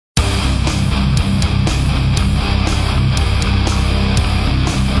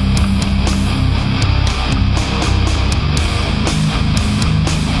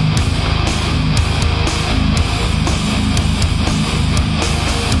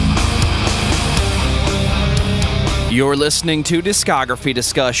You're listening to Discography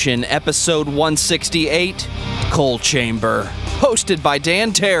Discussion, episode 168, Coal Chamber, hosted by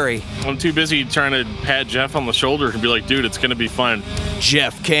Dan Terry. I'm too busy trying to pat Geoff on the shoulder and be like, dude, it's going to be fun.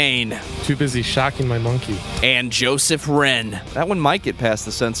 Jeff Kane. Too busy shocking my monkey. And Joseph Wren. That one might get past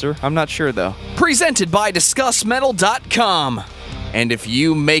the censor. I'm not sure, though. Presented by discussmetal.com. And if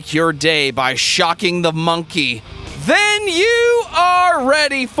you make your day by shocking the monkey, then you are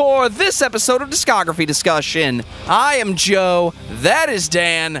ready for this episode of Discography Discussion. I am Joe. That is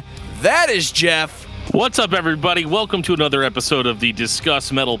Dan. That is Jeff. What's up, everybody? Welcome to another episode of the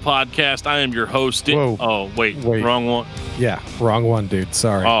Discuss Metal podcast. I am your host. Whoa. Oh, wait, wrong one. Yeah, wrong one, dude.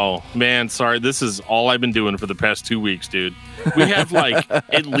 Sorry. Oh, man, sorry. This is all I've been doing for the past 2 weeks, dude. We have like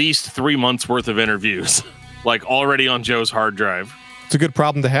at least 3 months worth of interviews, like already on Joe's hard drive. It's a good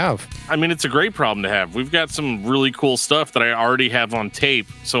problem to have. I mean, it's a great problem to have. We've got some really cool stuff that I already have on tape,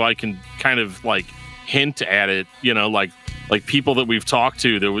 so I can kind of like hint at it, you know, like people that we've talked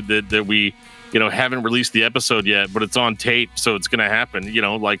to that we, you know, haven't released the episode yet, but it's on tape, so it's going to happen, you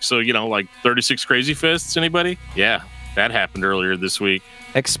know, like 36 Crazy Fists, anybody? Yeah, that happened earlier this week.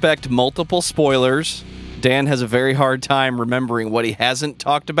 Expect multiple spoilers. Dan has a very hard time remembering what he hasn't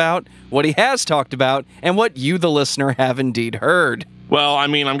talked about, what he has talked about, and what you, the listener, have indeed heard. Well, I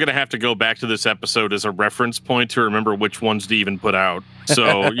mean, I'm going to have to go back to this episode as a reference point to remember which ones to even put out.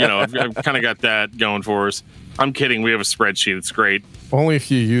 So, you know, I've kind of got that going for us. I'm kidding. We have a spreadsheet. It's great. Only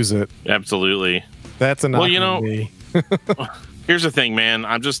if you use it. Absolutely. That's enough. Well, you know, me. Here's the thing, man.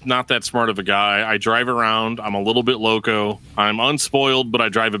 I'm just not that smart of a guy. I drive around. I'm a little bit loco. I'm unspoiled, but I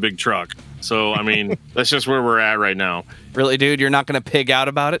drive a big truck. So, I mean, that's just where we're at right now. Really, dude? You're not going to pig out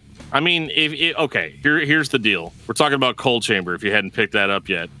about it? I mean, here's the deal. We're talking about Coal Chamber, if you hadn't picked that up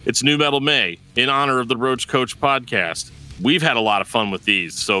yet. It's New Metal May, in honor of the Roach Coach podcast. We've had a lot of fun with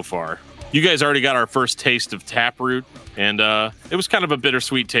these so far. You guys already got our first taste of Taproot, and it was kind of a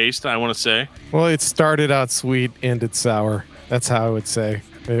bittersweet taste, I want to say. Well, it started out sweet, ended sour. That's how I would say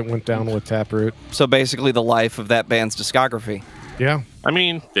it went down with Taproot. So basically the life of that band's discography. Yeah. I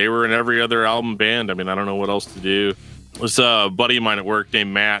mean, they were in every other album band. I mean, I don't know what else to do. This buddy of mine at work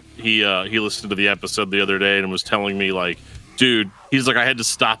named Matt, he listened to the episode the other day and was telling me, like, dude, he's like, I had to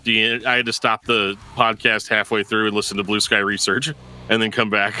stop the podcast halfway through and listen to Blue Sky Research and then come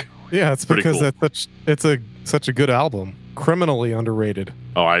back. Yeah, it's because cool. It's such a good album. Criminally underrated.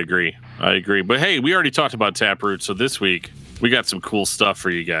 Oh, I agree. But hey, we already talked about Taproot, so this week we got some cool stuff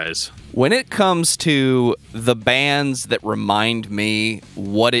for you guys. When it comes to the bands that remind me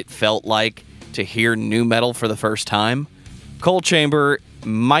what it felt like to hear nu metal for the first time, Coal Chamber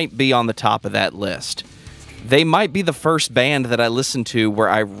might be on the top of that list. They might be the first band that I listened to where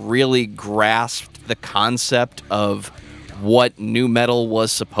I really grasped the concept of what nu metal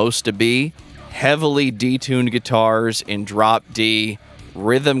was supposed to be. Heavily detuned guitars in drop D,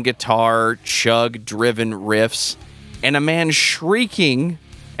 rhythm guitar, chug-driven riffs, and a man shrieking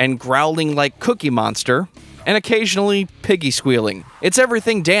and growling like Cookie Monster, and occasionally piggy squealing. It's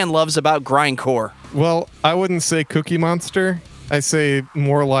everything Dan loves about grindcore. Well, I wouldn't say Cookie Monster. I say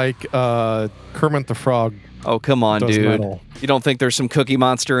more like Kermit the Frog. Oh, come on, dude. Metal. You don't think there's some Cookie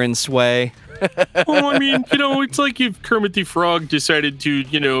Monster in Sway? Well, I mean, you know, it's like if Kermit the Frog decided to,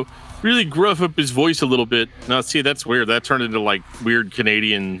 you know, really gruff up his voice a little bit. Now, see, that's weird. That turned into like weird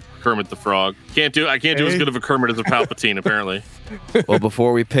Canadian Kermit the Frog. I can't do as good of a Kermit as a Palpatine, apparently. Well,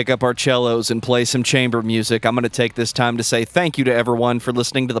 before we pick up our cellos and play some chamber music, I'm going to take this time to say thank you to everyone for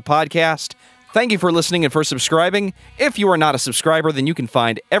listening to the podcast. Thank you for listening and for subscribing. If you are not a subscriber, then you can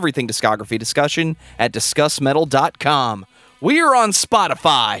find everything Discography Discussion at discussmetal.com. We are on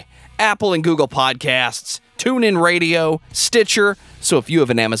Spotify, Apple and Google Podcasts, TuneIn Radio, Stitcher, so if you have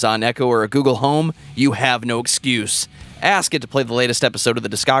an Amazon Echo or a Google Home, you have no excuse. Ask it to play the latest episode of the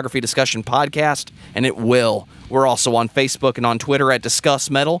Discography Discussion podcast, and it will. We're also on Facebook and on Twitter at Discuss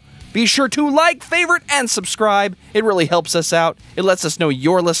Metal. Be sure to like, favorite, and subscribe. It really helps us out. It lets us know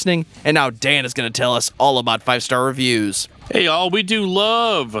you're listening, and now Dan is going to tell us all about 5-star reviews. Hey, y'all, we do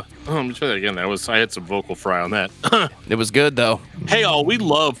love. Let me try that again. I had some vocal fry on that. It was good, though. Hey, y'all, we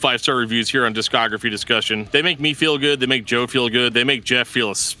love 5-star reviews here on Discography Discussion. They make me feel good. They make Joe feel good. They make Jeff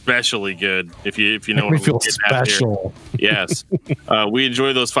feel especially good, if you know what I'm feel special. Yes. We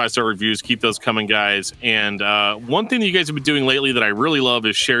enjoy those 5-star reviews. Keep those coming, guys. And one thing that you guys have been doing lately that I really love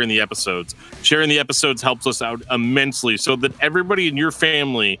is sharing the episodes. Sharing the episodes helps us out immensely so that everybody in your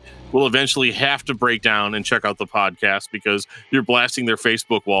family will eventually have to break down and check out the podcast because you're blasting their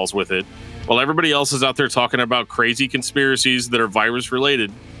Facebook walls with it. While everybody else is out there talking about crazy conspiracies that are virus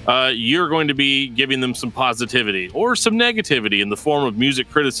related, you're going to be giving them some positivity or some negativity in the form of music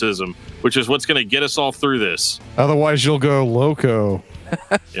criticism, which is what's going to get us all through this. Otherwise, you'll go loco.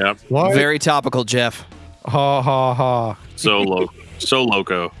 Yep. What? Very topical, Geoff. Ha ha ha. So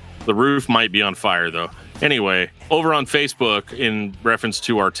loco. The roof might be on fire, though. Anyway, over on Facebook, in reference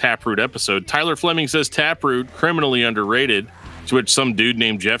to our Taproot episode, Tyler Fleming says Taproot, criminally underrated, to which some dude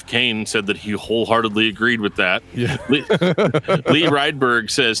named Jeff Kane said that he wholeheartedly agreed with that. Yeah. Lee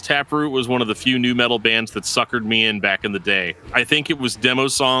Rydberg says Taproot was one of the few new metal bands that suckered me in back in the day. I think it was demo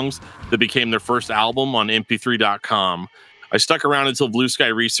songs that became their first album on mp3.com. I stuck around until Blue Sky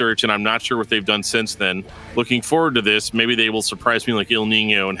Research, and I'm not sure what they've done since then. Looking forward to this. Maybe they will surprise me like Il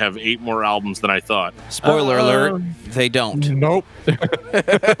Nino and have 8 more albums than I thought. Spoiler alert, they don't. Nope.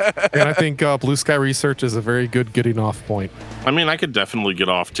 And I think Blue Sky Research is a very good getting off point. I mean, I could definitely get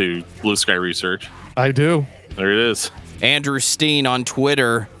off to Blue Sky Research. I do. There it is. Andrew Steen on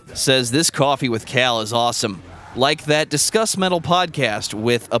Twitter says, this coffee with Cal is awesome. Like that Discuss Metal podcast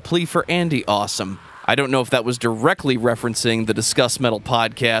with A Plea for Andy awesome. I don't know if that was directly referencing the Discuss Metal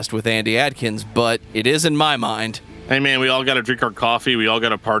podcast with Andy Adkins, but it is in my mind. Hey, man, we all got to drink our coffee. We all got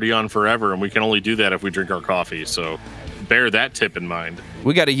to party on forever, and we can only do that if we drink our coffee. So bear that tip in mind.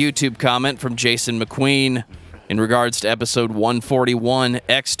 We got a YouTube comment from Jason McQueen in regards to episode 141,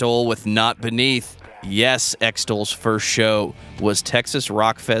 X-Toll with Not Beneath. Yes, X-Toll's first show was Texas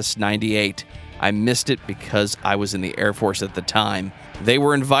Rockfest 98. I missed it because I was in the Air Force at the time. They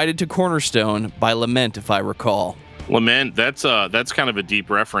were invited to Cornerstone by Lament, if I recall. Lament, that's kind of a deep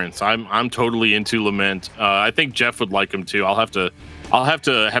reference. I'm totally into Lament. I think Geoff would like them too. I'll have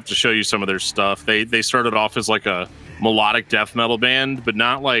to show you some of their stuff. They started off as like a melodic death metal band, but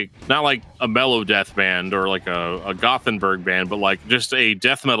not like a mellow death band or like a Gothenburg band, but like just a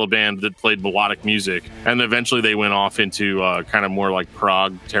death metal band that played melodic music. And eventually they went off into kind of more like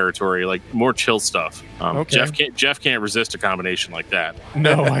prog territory, like more chill stuff. Okay. Geoff can't resist a combination like that.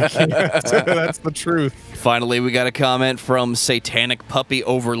 No, I can't. That's the truth. Finally, we got a comment from Satanic Puppy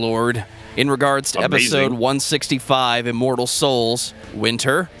Overlord in regards to episode 165, Immortal Souls.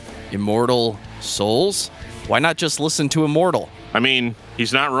 Winter, Immortal Souls? Why not just listen to Immortal? I mean,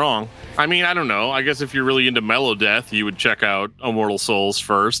 he's not wrong. I mean, I don't know. I guess if you're really into mellow death, you would check out Immortal Souls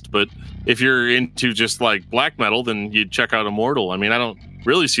first. But if you're into just like black metal, then you'd check out Immortal. I mean, I don't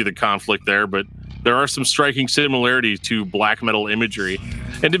really see the conflict there, but there are some striking similarities to black metal imagery.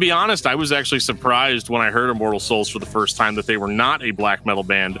 And to be honest, I was actually surprised when I heard Immortal Souls for the first time that they were not a black metal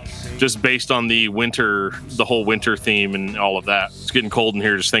band, just based on the whole winter theme and all of that. It's getting cold in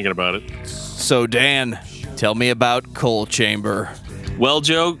here just thinking about it. So, Dan, tell me about Coal Chamber. Well,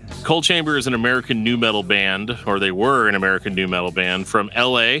 Joe, Coal Chamber is an American nu metal band, or they were an American nu metal band from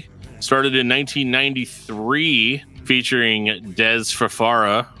LA. Started in 1993, featuring Dez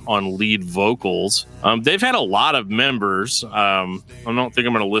Fafara on lead vocals. They've had a lot of members. I don't think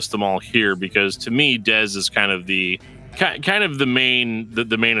I'm going to list them all here because to me, Dez is kind of the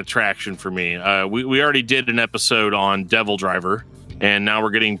main attraction for me. We already did an episode on DevilDriver. And now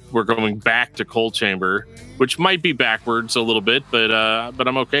we're going back to Coal Chamber, which might be backwards a little bit, but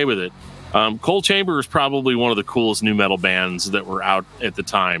I'm okay with it. Coal Chamber is probably one of the coolest nu metal bands that were out at the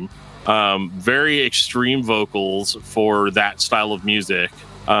time. Very extreme vocals for that style of music.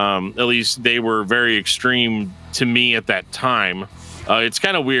 At least they were very extreme to me at that time. It's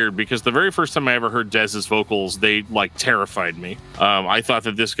kind of weird because the very first time I ever heard Dez's vocals, they like terrified me. I thought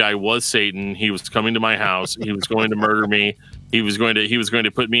that this guy was Satan. He was coming to my house. He was going to murder me. He was going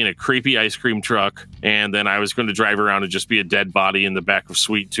to put me in a creepy ice cream truck, and then I was going to drive around and just be a dead body in the back of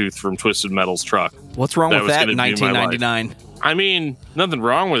Sweet Tooth from Twisted Metal's truck. What's wrong with that in 1999? I mean, nothing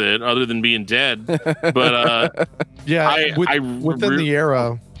wrong with it other than being dead. But yeah, within the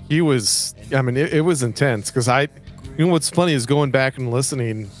era, he was. I mean, it was intense because you know what's funny is going back and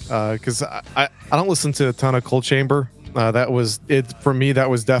listening because I don't listen to a ton of Coal Chamber. That was it for me. That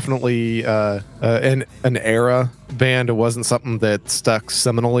was definitely an era band. It wasn't something that stuck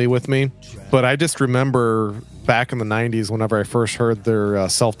seminally with me. But I just remember back in the 90s, whenever I first heard their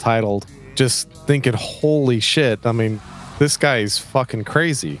self-titled, just thinking, holy shit. I mean, this guy's fucking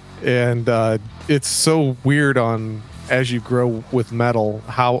crazy. And it's so weird as you grow with metal,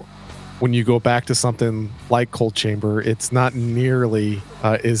 how when you go back to something like Coal Chamber, it's not nearly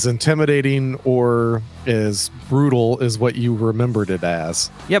as intimidating or as brutal as what you remembered it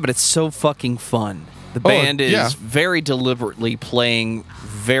as. Yeah, but it's so fucking fun. The band is very deliberately playing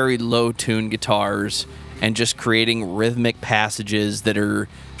very low-tuned guitars and just creating rhythmic passages that are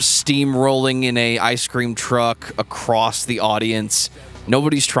steamrolling in a ice cream truck across the audience.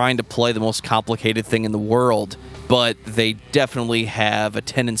 Nobody's trying to play the most complicated thing in the world, but they definitely have a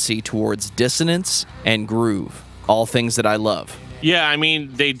tendency towards dissonance and groove. All things that I love. Yeah, I mean,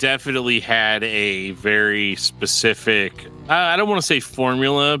 they definitely had a very specific, I don't want to say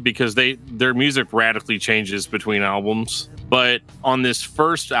formula, because their music radically changes between albums. But on this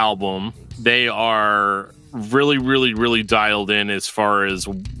first album, they are really, really, really dialed in as far as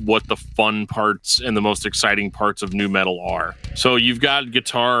what the fun parts and the most exciting parts of nu metal are. So you've got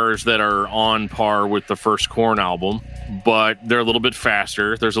guitars that are on par with the first Korn album, but they're a little bit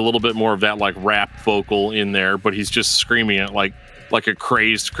faster. There's a little bit more of that like rap vocal in there, but he's just screaming it like a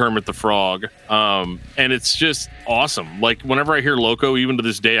crazed Kermit the Frog. And it's just awesome. Like whenever I hear Loco, even to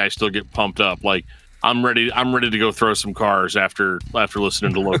this day, I still get pumped up. Like I'm ready to go throw some cars after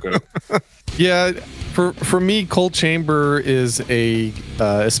listening to Loco. Yeah, for me, Cold Chamber is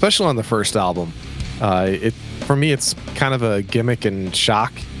especially on the first album. For me, it's kind of a gimmick and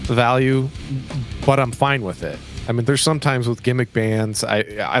shock value, but I'm fine with it. I mean, there's sometimes with gimmick bands,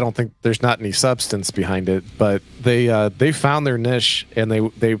 I don't think there's not any substance behind it, but they found their niche and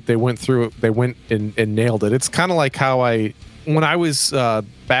they went through it. They went and nailed it. It's kind of like how when I was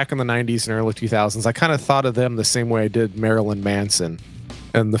back in the 90s and early 2000s, I kind of thought of them the same way I did Marilyn Manson.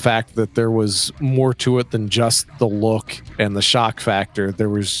 And the fact that there was more to it than just the look and the shock factor. There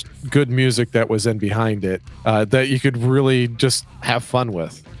was good music that was in behind it that you could really just have fun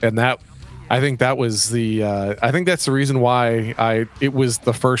with. And I think that's the reason why it was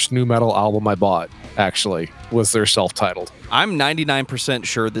the first nu metal album I bought, actually, was their self-titled. I'm 99%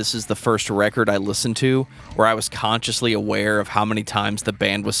 sure this is the first record I listened to where I was consciously aware of how many times the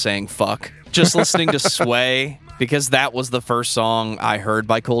band was saying fuck. Just listening to Sway, because that was the first song I heard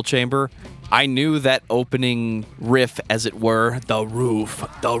by Cold Chamber. I knew that opening riff, as it were, the roof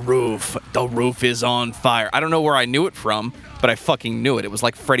is on fire. I don't know where I knew it from, but I fucking knew it. It was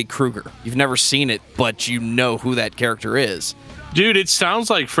like Freddy Krueger. You've never seen it, but you know who that character is. Dude, it sounds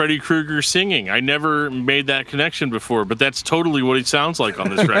like Freddy Krueger singing. I never made that connection before, but that's totally what it sounds like on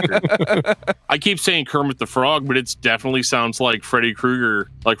this record. I keep saying Kermit the Frog, but it definitely sounds like Freddy Krueger,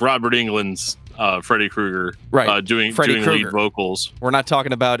 like Robert Englund's Freddy Krueger, right? Doing lead vocals. We're not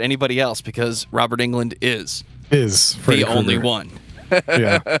talking about anybody else because Robert Englund is Freddy the only Krueger. one.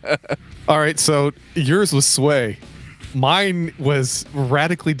 Yeah. All right, so yours was Sway. Mine was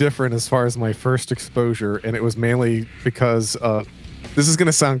radically different as far as my first exposure, and it was mainly because this is going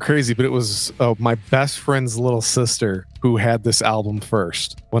to sound crazy, but it was my best friend's little sister who had this album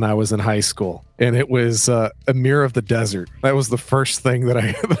first when I was in high school, and it was A Mirror of the Desert. That was the first thing that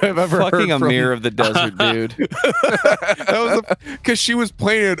I've ever heard. Fucking A Mirror of the Desert, dude. That was because she was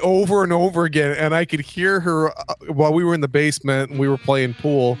playing it over and over again, and I could hear her while we were in the basement and we were playing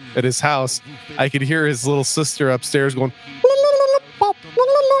pool at his house. I could hear his little sister upstairs going.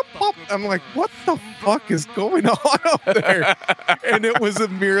 I'm like, what the fuck is going on up there? And it was A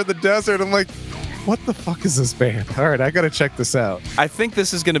Mirror of the Desert. I'm like, what the fuck is this band? All right, I gotta check this out. I think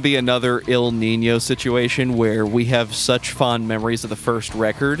this is going to be another Il Nino situation where we have such fond memories of the first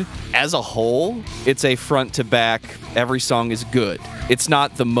record. As a whole, it's a front to back, every song is good. It's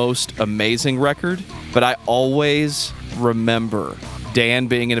not the most amazing record, but I always remember Dan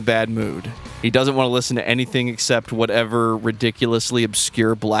being in a bad mood. He doesn't want to listen to anything except whatever ridiculously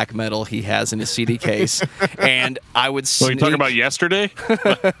obscure black metal he has in his CD case. And I would sneak... Are you talking about yesterday?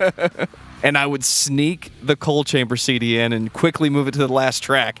 And I would sneak the Cold Chamber CD in and quickly move it to the last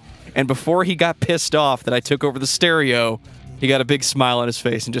track. And before he got pissed off that I took over the stereo, he got a big smile on his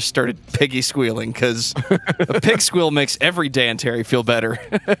face and just started piggy squealing, because a pig squeal makes every Dan Terry feel better.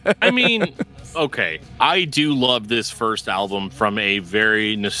 I mean, okay, I do love this first album from a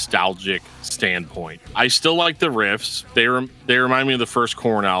very nostalgic standpoint. I still like the riffs. They remind me of the first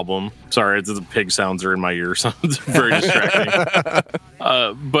Korn album. Sorry, the pig sounds are in my ear, so it's very distracting.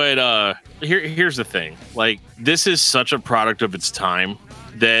 But here's the thing. Like, this is such a product of its time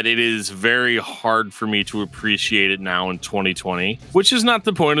that it is very hard for me to appreciate it now in 2020, which is not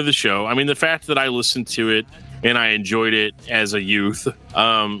the point of the show. I mean, the fact that I listened to it and I enjoyed it as a youth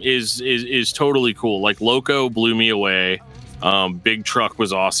is totally cool. Like, Loco blew me away. Big Truck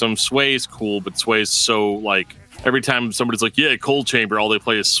was awesome. Sway is cool, but Sway is so, like, every time somebody's like, yeah, Cold Chamber, all they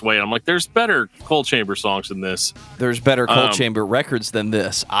play is Sway. I'm like, there's better Cold Chamber songs than this. There's better Cold Chamber records than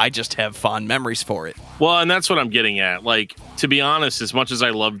this. I just have fond memories for it. Well, and that's what I'm getting at. Like, to be honest, as much as I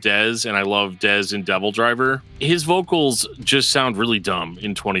love Dez, and I love Dez in DevilDriver, his vocals just sound really dumb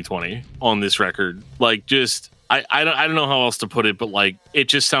in 2020 on this record. Like, just... I don't know how else to put it, but like, it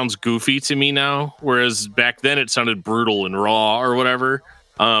just sounds goofy to me now. Whereas back then it sounded brutal and raw or whatever.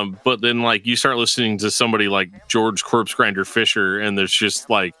 But then like you start listening to somebody like George Corpse Grinder Fisher, and there's just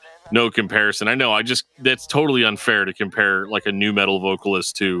like no comparison. I know that's totally unfair to compare like a new metal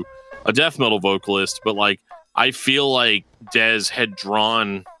vocalist to a death metal vocalist, but like I feel like Dez had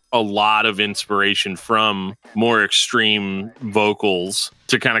drawn a lot of inspiration from more extreme vocals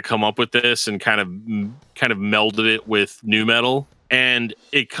to kind of come up with this, and kind of melded it with new metal. And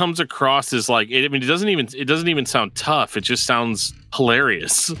it comes across as like, it doesn't even sound tough. It just sounds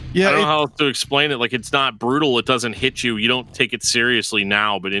hilarious. Yeah, I don't know how else to explain it. Like, it's not brutal. It doesn't hit you. You don't take it seriously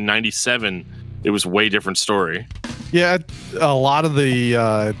now. But in '97, it was a way different story. Yeah, a lot of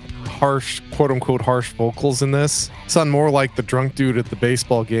the harsh, quote unquote, harsh vocals in this sound more like the drunk dude at the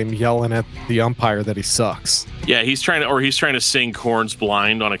baseball game yelling at the umpire that he sucks. Yeah, he's trying to sing Korn's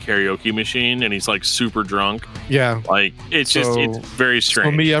Blind on a karaoke machine, and he's like super drunk. Yeah, like it's very strange.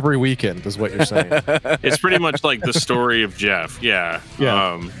 So me every weekend is what you're saying. It's pretty much like the story of Geoff. Yeah.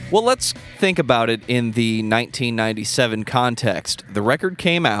 Well, let's think about it in the 1997 context. The record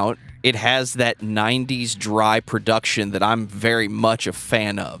came out. It has that 90s dry production that I'm very much a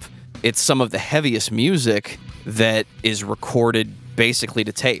fan of. It's some of the heaviest music that is recorded basically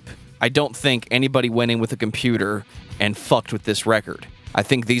to tape. I don't think anybody went in with a computer and fucked with this record. I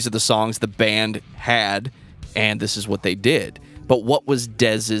think these are the songs the band had, and this is what they did. But what was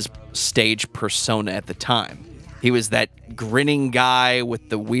Dez's stage persona at the time? He was that grinning guy with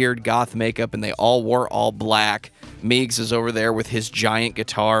the weird goth makeup, and they all wore all black. Meigs is over there with his giant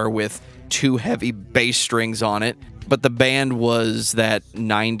guitar with 2 heavy bass strings on it. But the band was that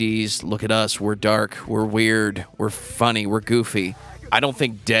 90s, look at us, we're dark, we're weird, we're funny, we're goofy. I don't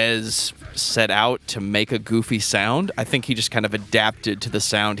think Dez set out to make a goofy sound. I think he just kind of adapted to the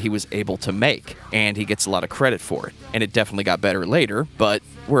sound he was able to make, and he gets a lot of credit for it. And it definitely got better later, but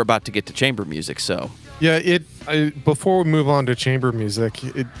we're about to get to chamber music, so... Yeah, before we move on to chamber music,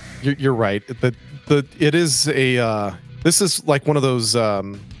 you're right. It is a... This is like one of those, I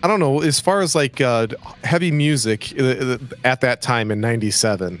don't know, as far as like heavy music at that time in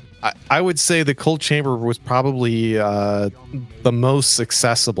 '97, I would say the Cold Chamber was probably the most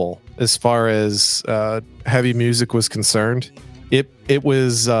accessible as far as heavy music was concerned. It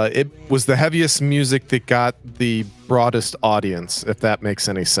was the heaviest music that got the broadest audience, if that makes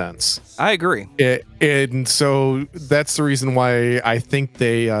any sense. I agree. And so that's the reason why I think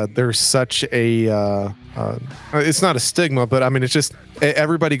there's such a it's not a stigma, but I mean, it's just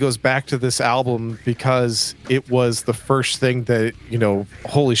everybody goes back to this album because it was the first thing that,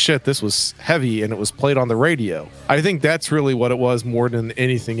 holy shit, this was heavy, and it was played on the radio. I think that's really what it was more than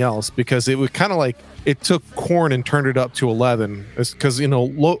anything else, because it was kind of like it took Korn and turned it up to 11, because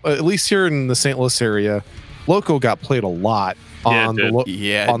at least here in the St. Louis area, Loco got played a lot on the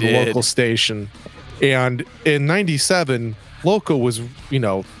local station, and in '97. Loco was,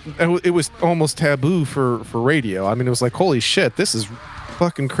 it was almost taboo for radio. I mean, it was like, holy shit, this is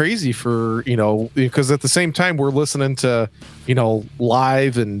fucking crazy for, because at the same time we're listening to,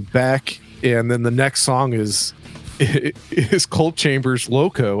 Live and Beck, and then the next song is Cold Chamber's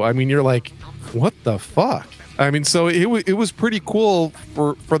Loco. I mean, you're like, what the fuck? I mean, so it was pretty cool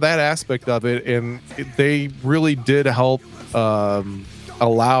for that aspect of it, and they really did help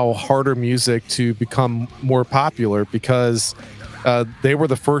allow harder music to become more popular, because they were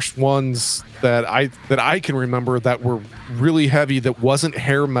the first ones that I can remember that were really heavy, that wasn't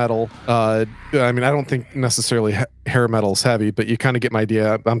hair metal. I mean, I don't think necessarily hair metal is heavy, but you kind of get my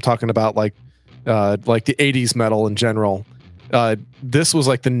idea. I'm talking about like the 80s metal in general. This was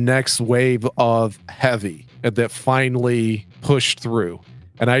like the next wave of heavy that finally pushed through.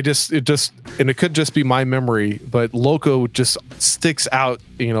 And it could just be my memory, but Loco just sticks out,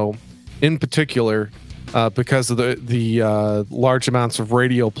 in particular, because of the large amounts of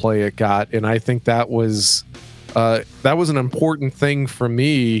radio play it got. And I think that was an important thing for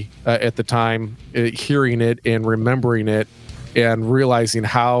me at the time, hearing it and remembering it, and realizing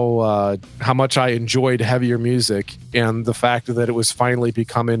how much I enjoyed heavier music, and the fact that it was finally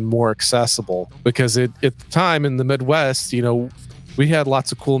becoming more accessible. Because at the time in the Midwest, we had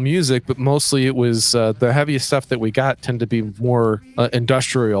lots of cool music, but mostly it was the heaviest stuff that we got tend to be more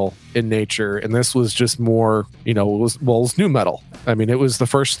industrial in nature. And this was just more, it was new metal. I mean, it was the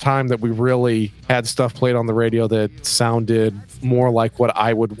first time that we really had stuff played on the radio that sounded more like what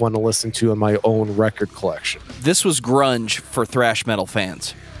I would want to listen to in my own record collection. This was grunge for thrash metal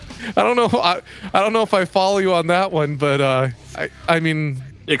fans. I don't know if I follow you on that one, but I mean,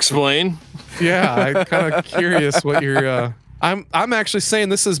 explain. Yeah, I'm kind of curious what you're. I'm actually saying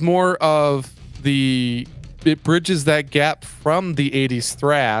this is more of the it bridges that gap from the 80s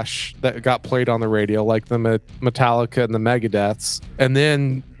thrash that got played on the radio, like the Metallica and the Megadeths. And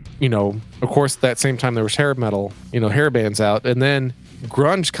then, you know, of course, at that same time there was hair metal, you know, hair bands out. And then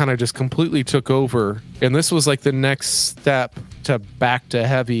grunge kind of just completely took over. And this was like the next step to back to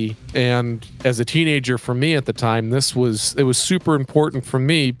heavy. And as a teenager for me at the time, it was super important for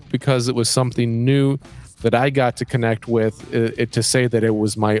me because it was something new that I got to connect with, to say that it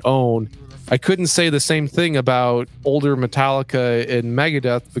was my own. I couldn't say the same thing about older Metallica and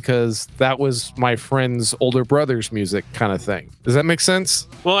Megadeth because that was my friend's older brother's music kind of thing. Does that make sense?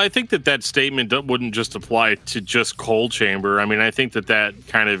 Well, I think that statement wouldn't just apply to just Cold Chamber. I mean, I think that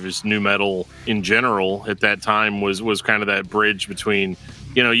kind of is nu metal in general at that time was kind of that bridge between,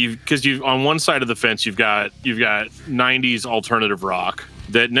 you know, because you on one side of the fence you've got 90s alternative rock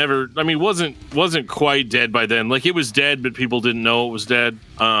that never, I mean, wasn't quite dead by then. Like, it was dead, but people didn't know it was dead.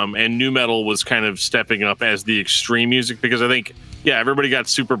 And nu metal was kind of stepping up as the extreme music because I think, yeah, everybody got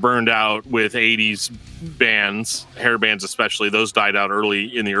super burned out with 80s bands, hair bands especially. Those died out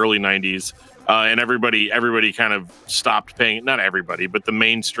in the early 90s. And everybody kind of stopped paying, not everybody, but the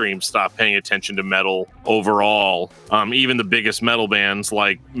mainstream stopped paying attention to metal overall. Even the biggest metal bands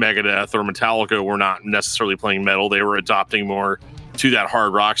like Megadeth or Metallica were not necessarily playing metal. They were adopting more to that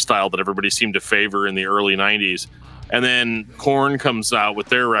hard rock style that everybody seemed to favor in the early 90s. And then Korn comes out with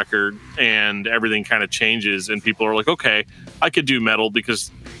their record and everything kind of changes and people are like, okay, I could do metal because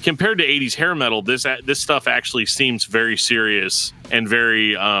compared to 80s hair metal, this stuff actually seems very serious and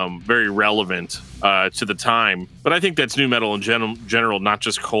very relevant to the time. But I think that's nu metal in general, not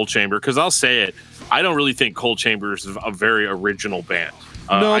just Cold Chamber, because I'll say it, I don't really think Cold Chamber is a very original band.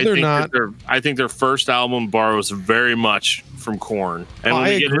 No, they're not. I think their first album borrows very much from Korn. And I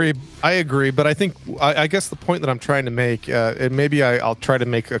agree, but I think I guess the point that I'm trying to make, and maybe I'll try to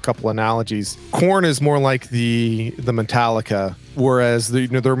make a couple analogies. Korn is more like the Metallica, whereas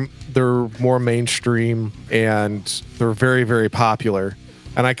they're more mainstream and they're very, very popular.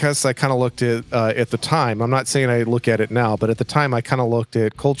 And I guess I kind of looked at the time. I'm not saying I look at it now, but at the time I kind of looked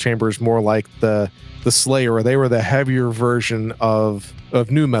at Cold Chamber as more like the Slayer, or they were the heavier version of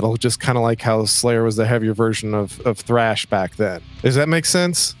nu metal, just kind of like how Slayer was the heavier version of thrash back then. Does that make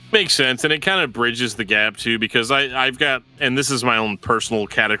sense? Makes sense, and it kind of bridges the gap too, because I've got, and this is my own personal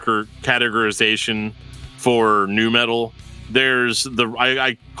categorization for nu metal. There's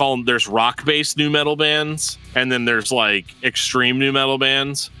I call them, there's rock-based nu metal bands, and then there's like extreme nu metal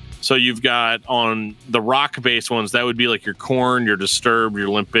bands. So you've got on the rock-based ones, that would be like your Korn, your Disturbed, your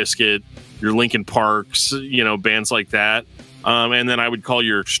Limp Bizkit, your Linkin Parks, you know, bands like that. And then I would call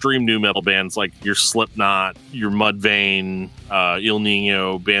your extreme nu metal bands like your Slipknot, your Mudvayne, Il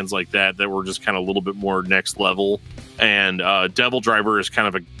Nino, bands like that were just kind of a little bit more next level. And DevilDriver is kind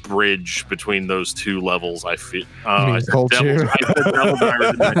of a bridge between those two levels, I feel. I said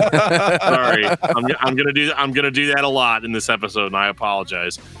DevilDriver. Sorry, I'm gonna do that a lot in this episode, and I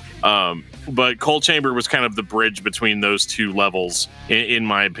apologize. But Cold Chamber was kind of the bridge between those two levels, in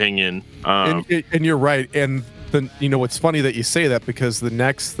my opinion. And you're right. And then, you know, it's funny that you say that, because the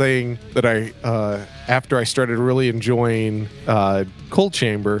next thing that after I started really enjoying Cold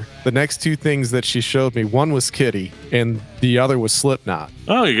Chamber, the next two things that she showed me, one was Kitty and the other was Slipknot.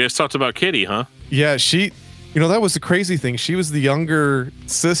 Oh, you guys talked about Kitty, huh? Yeah, you know, that was the crazy thing. She was the younger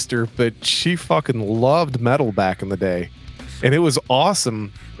sister, but she fucking loved metal back in the day. And it was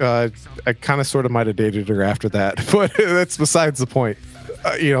awesome. I kind of sort of might have dated her after that, but that's besides the point.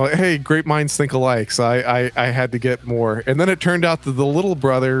 You know, hey, great minds think alike. So I had to get more. And then it turned out that the little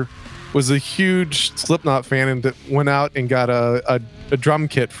brother was a huge Slipknot fan and went out and got a drum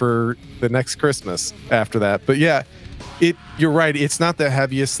kit for the next Christmas after that. But yeah, you're right. It's not the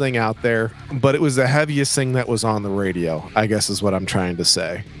heaviest thing out there, but it was the heaviest thing that was on the radio, I guess is what I'm trying to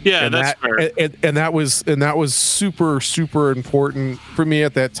say. Yeah, and that's fair. And that was super, super important for me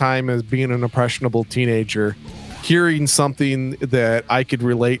at that time as being an impressionable teenager. Hearing something that I could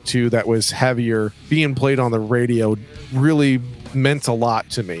relate to that was heavier being played on the radio really meant a lot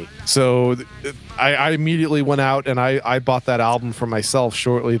to me. So I immediately went out and I bought that album for myself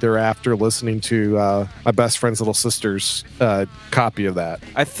shortly thereafter, listening to my best friend's little sister's copy of that.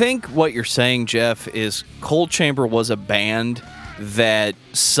 I think what you're saying, Geoff, is Cold Chamber was a band that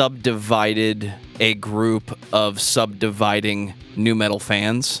subdivided a group of subdividing nu metal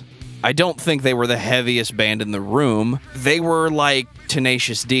fans. I don't think they were the heaviest band in the room. They were like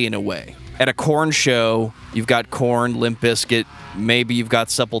Tenacious D in a way. At a Korn show, you've got Korn, Limp Bizkit, maybe you've got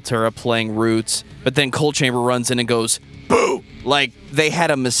Sepultura playing Roots, but then Cold Chamber runs in and goes, boo! Like, they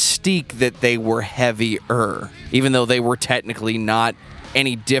had a mystique that they were heavier, even though they were technically not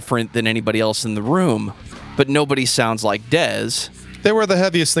any different than anybody else in the room. but nobody sounds like Dez. They were the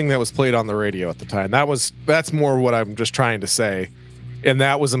heaviest thing that was played on the radio at the time. That's more what I'm just trying to say. And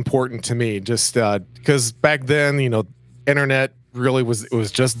that was important to me, just because back then, internet really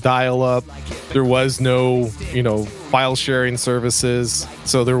was just dial up. There was no, file sharing services.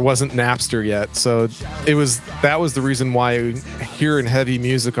 So there wasn't Napster yet. So that was the reason why hearing heavy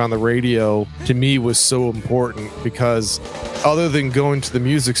music on the radio to me was so important, because other than going to the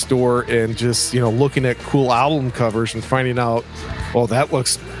music store and just, looking at cool album covers and finding out, well, that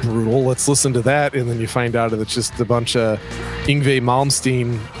looks brutal, let's listen to that. And then you find out that it's just a bunch of Yngwie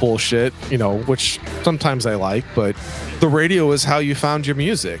Malmsteen bullshit, which sometimes I like, but the radio is how you found your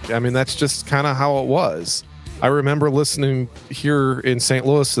music. I mean, that's just kind of how it was. I remember listening here in St.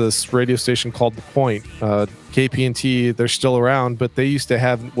 Louis to this radio station called The Point. KPNT, they're still around, but they used to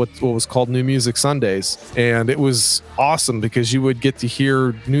have what was called New Music Sundays. And it was awesome because you would get to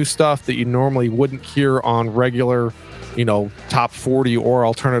hear new stuff that you normally wouldn't hear on regular, top 40 or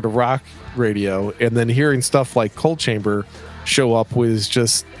alternative rock radio. And then hearing stuff like Cold Chamber show up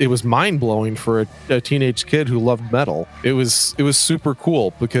it was mind-blowing for a teenage kid who loved metal. It was super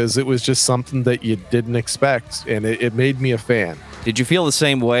cool because it was just something that you didn't expect, and it made me a fan. Did you feel the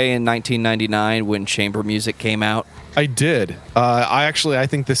same way in 1999 when chamber music came out? I did. I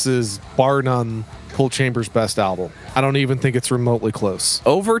think this is bar none Cold Chamber's best album. I don't even think it's remotely close.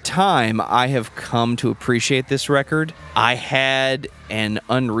 Over time, I have come to appreciate this record. I had an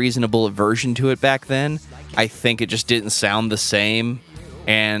unreasonable aversion to it back then. I think it just didn't sound the same,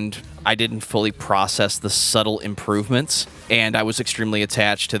 and I didn't fully process the subtle improvements, and I was extremely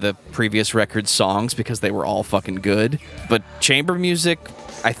attached to the previous record's songs because they were all fucking good. But chamber music,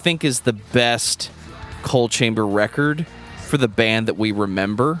 I think, is the best Cold Chamber record for the band that we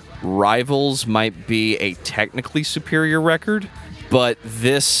remember. Rivals might be a technically superior record, but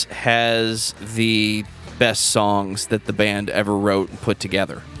this has the best songs that the band ever wrote and put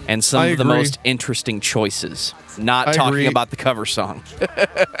together. And some of the most interesting choices. Not talking about the cover song.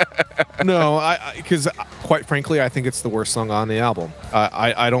 No, because quite frankly, I think it's the worst song on the album.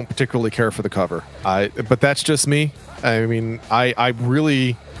 I don't particularly care for the cover. But that's just me. I mean, I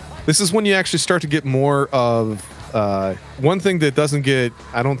really... This is when you actually start to get more of... one thing that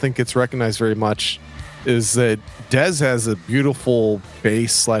I don't think gets recognized very much is that Dez has a beautiful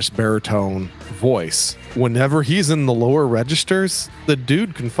bass/baritone voice. Whenever he's in the lower registers, the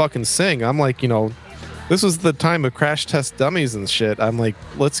dude can fucking sing. I'm like, this was the time of Crash Test Dummies and shit. I'm like,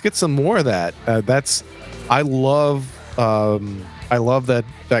 let's get some more of that. I love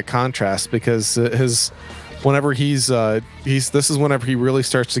that contrast, because whenever this is whenever he really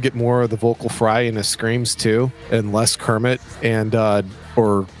starts to get more of the vocal fry in his screams too, and less Kermit and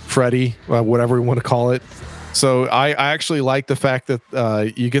or Freddie, whatever we want to call it. So I actually like the fact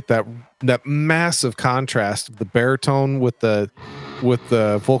that you get that massive contrast of the baritone with the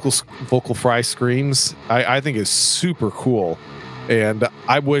vocal fry screams. I think is super cool, and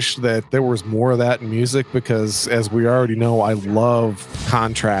I wish that there was more of that in music, because as we already know, I love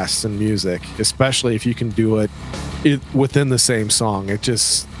contrasts in music, especially if you can do it within the same song. It's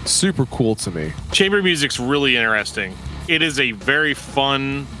just super cool to me. Chamber music's really interesting. It is a very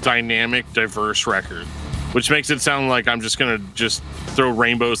fun, dynamic, diverse record, which makes it sound like I'm just gonna throw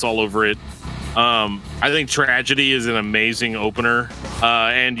rainbows all over it. I think Tragedy is an amazing opener,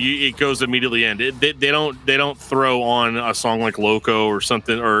 and it goes immediately in. They don't throw on a song like Loco or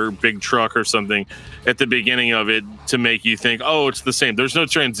something, or Big Truck or something at the beginning of it to make you think, oh, it's the same. There's no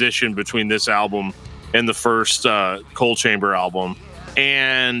transition between this album and the first Cold Chamber album.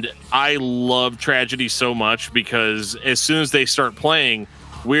 And I love Tragedy so much because as soon as they start playing,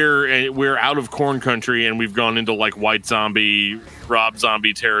 we're out of Korn country and we've gone into like White Zombie, Rob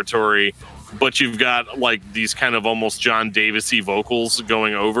Zombie territory, but you've got like these kind of almost John Davis-y vocals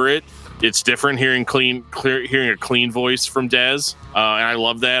going over it. It's different hearing a clean voice from Dez, and I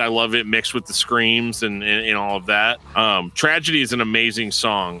love that. I love it mixed with the screams and all of that. Tragedy is an amazing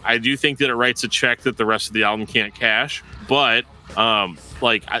song. I do think that it writes a check that the rest of the album can't cash, but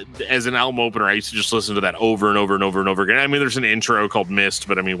as an album opener, I used to just listen to that over and over and over and over again. I mean, there's an intro called Mist,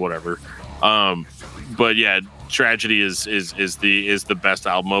 but I mean, whatever. But yeah, Tragedy is the best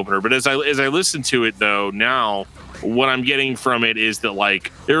album opener. But as I listen to it though now, what I'm getting from it is that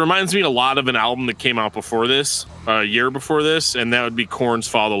like it reminds me a lot of an album that came out before this, a year before this, and that would be Korn's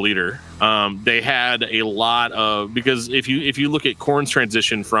Follow the Leader. They had a lot of, because if you look at Korn's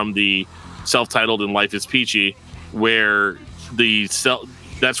transition from the self-titled and Life is Peachy, where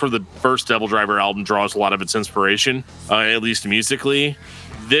that's where the first DevilDriver album draws a lot of its inspiration, at least musically.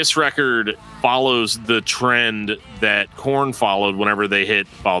 this record follows the trend that Korn followed whenever they hit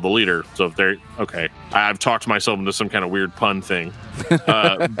Follow the Leader. So if they're okay, I've talked myself into some kind of weird pun thing,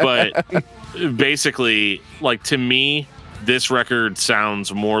 but basically, like, to me, this record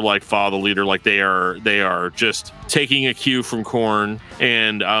sounds more like Follow the Leader, like they are just taking a cue from Korn,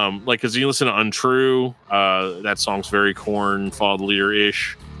 and like, because you listen to Untrue, that song's very Korn, Follow the Leader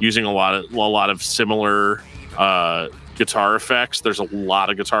ish, using a lot of similar guitar effects. There's a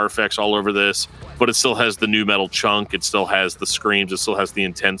lot of guitar effects all over this, but it still has the nu metal chunk. It still has the screams. It still has the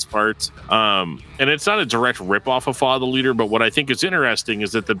intense parts. And it's not a direct ripoff of Follow the Leader, but what I think is interesting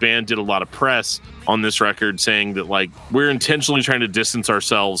is that the band did a lot of press on this record saying that, like, we're intentionally trying to distance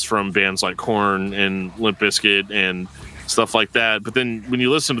ourselves from bands like Korn and Limp Bizkit and stuff like that. But then when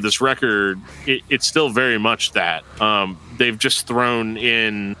you listen to this record, it's still very much that. They've just thrown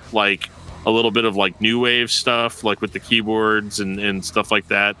in, like, a little bit of, like, new wave stuff, like with the keyboards and stuff like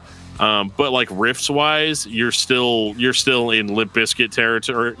that. But, like, riffs wise, you're still in Limp Bizkit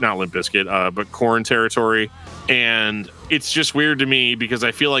territory, not Limp Bizkit, but Korn territory. And it's just weird to me because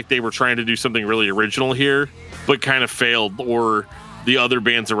I feel like they were trying to do something really original here, but kind of failed, or the other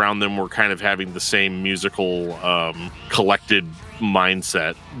bands around them were kind of having the same musical collected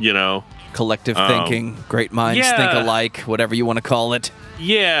mindset, you know? Collective thinking, great minds think alike, whatever you want to call it.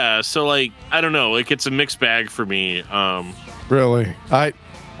 Yeah, so, like, I don't know, like, it's a mixed bag for me. Really,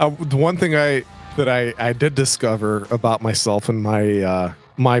 the one thing that I did discover about myself and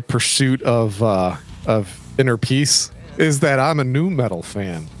my pursuit of inner peace is that I'm a nu metal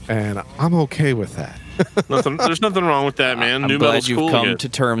fan, and I'm okay with that. There's nothing wrong with that, man. I'm glad you've come to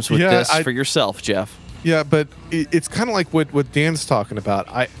terms with this for yourself, Geoff. Yeah, but it's kind of like what Dan's talking about.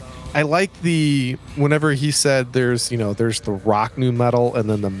 I like whenever he said there's the rock nu metal and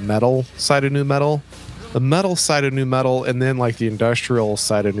then the metal side of nu metal. The metal side of nu metal and then, like, the industrial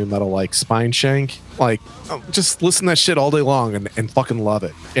side of nu metal, like Spineshank. Like, just listen to that shit all day long and fucking love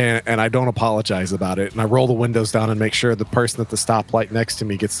it. And I don't apologize about it. And I roll the windows down and make sure the person at the stoplight next to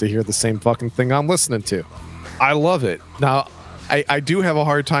me gets to hear the same fucking thing I'm listening to. I love it. Now, I do have a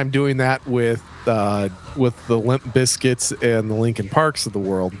hard time doing that with the Limp Bizkits and the Linkin Parks of the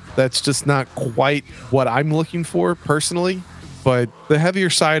world. That's just not quite what I'm looking for personally. But the heavier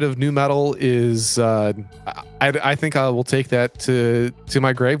side of nu metal is, I think I will take that to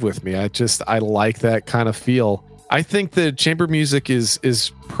my grave with me. I like that kind of feel. I think the chamber music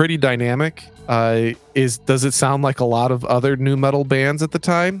is pretty dynamic. Does it sound like a lot of other nu metal bands at the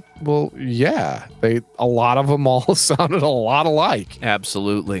time? Well, yeah, a lot of them all sounded a lot alike.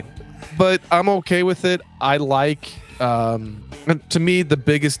 Absolutely. But I'm okay with it. I like, to me, the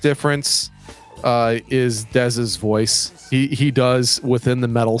biggest difference is Dez's voice. He does, within the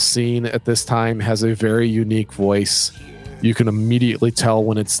metal scene at this time, has a very unique voice. You can immediately tell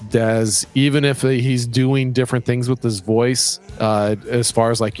when it's Dez, even if he's doing different things with his voice, as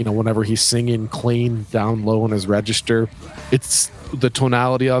far as, like, whenever he's singing clean down low in his register, it's the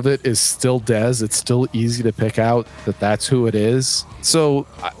tonality of it is still Dez. It's still easy to pick out that that's who it is. So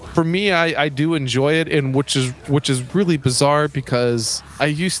for me, I do enjoy it, and which is really bizarre because I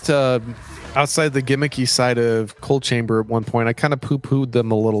used to, outside the gimmicky side of Cold Chamber at one point, I kind of poo-pooed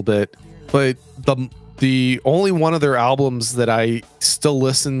them a little bit, but the only one of their albums that I still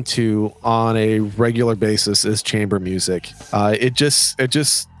listen to on a regular basis is chamber music. It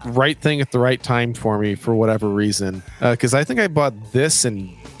just right thing at the right time for me for whatever reason. Because I think I bought this and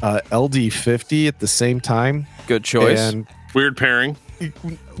LD50 at the same time. Good choice. And weird pairing.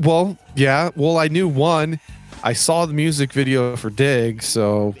 Well, yeah. Well, I knew one. I saw the music video for Dig,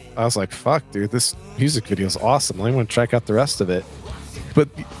 so I was like, fuck, dude, this music video is awesome. I'm going to check out the rest of it. But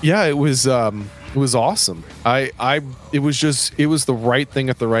yeah, it was awesome. It was the right thing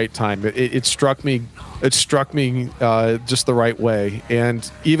at the right time. It struck me just the right way.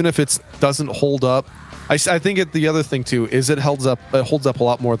 And even if it doesn't hold up, I think the other thing too is it holds up a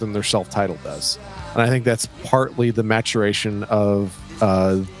lot more than their self-titled does. And I think that's partly the maturation of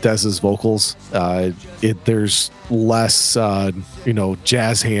Dez's vocals. There's less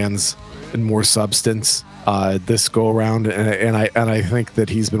jazz hands and more substance this go around, and I think that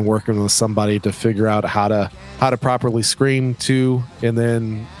he's been working with somebody to figure out how to properly scream too, and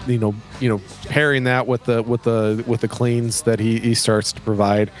then pairing that with the cleans that he starts to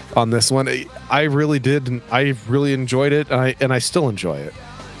provide on this one. I really did, and I really enjoyed it, and I still enjoy it.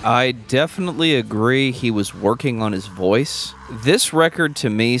 I definitely agree he was working on his voice. This record to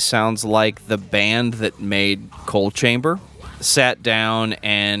me sounds like the band that made Cold Chamber sat down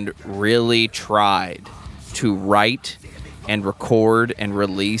and really tried to write and record and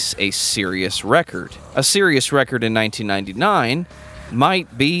release a serious record. A serious record in 1999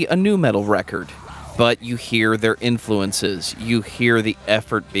 might be a nu metal record, but you hear their influences. You hear the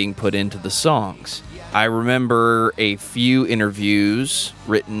effort being put into the songs. I remember a few interviews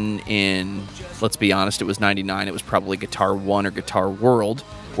written in, let's be honest, it was 99. It was probably Guitar One or Guitar World,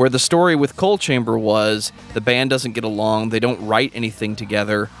 where the story with Coal Chamber was the band doesn't get along, they don't write anything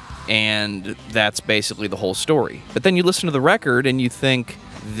together, and that's basically the whole story. But then you listen to the record and you think,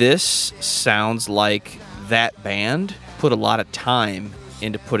 this sounds like that band put a lot of time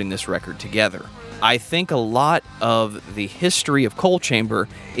into putting this record together. I think a lot of the history of Coal Chamber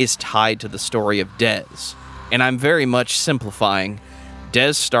is tied to the story of Dez. And I'm very much simplifying.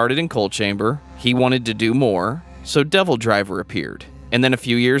 Dez started in Coal Chamber, he wanted to do more, so DevilDriver appeared. And then a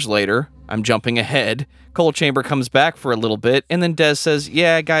few years later, I'm jumping ahead, Coal Chamber comes back for a little bit, and then Dez says,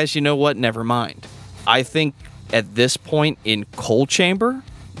 yeah, guys, you know what, never mind. I think at this point in Coal Chamber,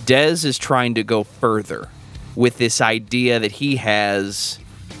 Dez is trying to go further with this idea that he has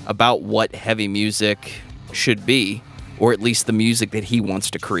about what heavy music should be, or at least the music that he wants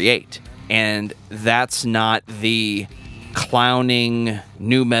to create. And that's not the clowning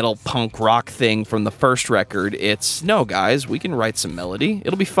nu metal punk rock thing from the first record. It's, no, guys, we can write some melody.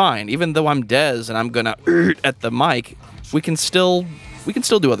 It'll be fine. Even though I'm Dez and I'm gonna at the mic, we can still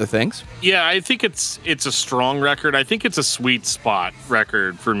do other things. Yeah, I think it's a strong record. I think it's a sweet spot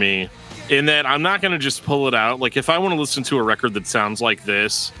record for me, in that I'm not going to just pull it out. Like, if I want to listen to a record that sounds like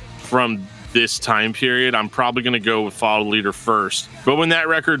this from this time period, I'm probably going to go with Follow the Leader first. But when that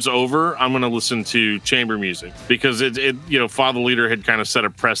record's over, I'm going to listen to chamber music, because it Follow the Leader had kind of set a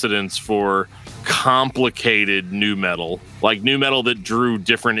precedence for complicated nu metal, like nu metal that drew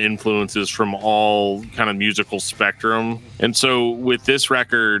different influences from all kind of musical spectrum. And so with this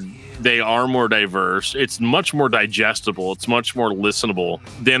record, they are more diverse. It's much more digestible. It's much more listenable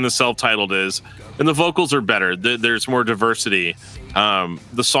than the self-titled is. And the vocals are better. There's more diversity.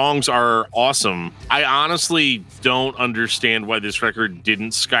 The songs are awesome. I honestly don't understand why this record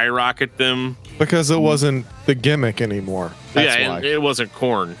didn't skyrocket them. Because it wasn't the gimmick anymore. That's yeah, why. And it wasn't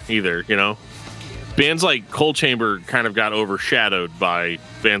Korn either, Bands like Coal Chamber kind of got overshadowed by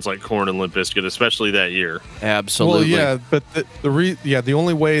bands like Korn and Limp Bizkit, especially that year. Absolutely. Well, yeah, but the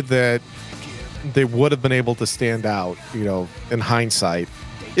only way that they would have been able to stand out, in hindsight,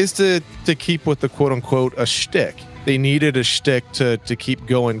 is to keep with the quote unquote a shtick. They needed a shtick to keep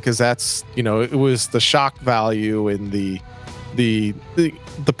going, because that's it was the shock value and the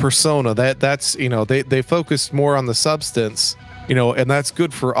persona that's they focused more on the substance. And that's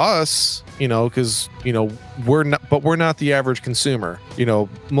good for us, because, we're not the average consumer.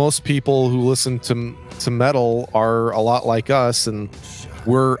 Most people who listen to metal are a lot like us, and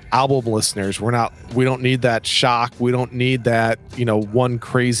we're album listeners. We don't need that shock. We don't need that, one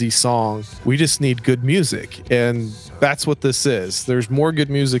crazy song. We just need good music. And that's what this is. There's more good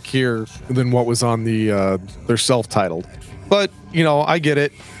music here than what was on their self-titled. But, I get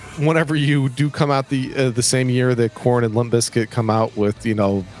it. Whenever you do come out the same year that Korn and Limp Bizkit come out with,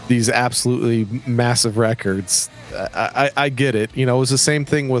 these absolutely massive records, I get it. It was the same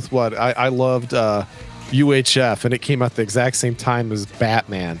thing with what I loved UHF, and it came out the exact same time as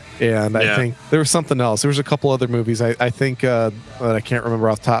Batman. And I think there was something else. There was a couple other movies I think that I can't remember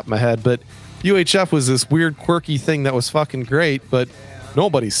off the top of my head, but UHF was this weird, quirky thing that was fucking great, but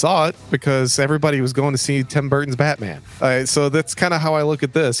nobody saw it because everybody was going to see Tim Burton's Batman. So that's kind of how I look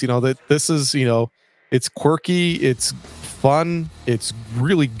at this. That this is, it's quirky, it's fun, it's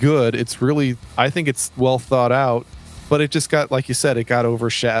really good, I think it's well thought out. But it just got, like you said, it got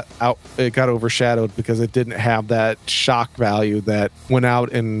overshadowed because it didn't have that shock value that went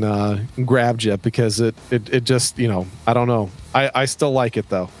out and grabbed you, because it just, I don't know. I still like it,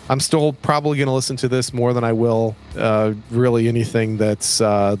 though. I'm still probably going to listen to this more than I will really anything that's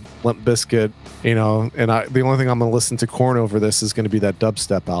Limp Bizkit, and the only thing I'm going to listen to Korn over this is going to be that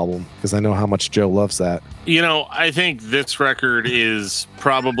dubstep album, because I know how much Joe loves that. I think this record is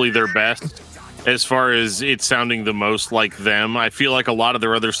probably their best. As far as it sounding the most like them, I feel like a lot of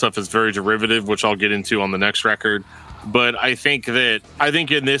their other stuff is very derivative, which I'll get into on the next record. But I think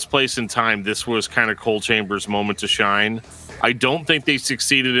in this place in time, this was kind of Coal Chamber's moment to shine. I don't think they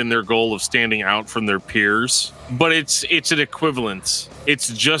succeeded in their goal of standing out from their peers, but it's an equivalence. It's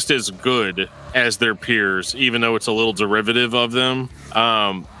just as good as their peers, even though it's a little derivative of them.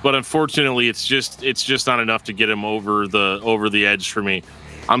 But unfortunately, it's just not enough to get them over the edge for me.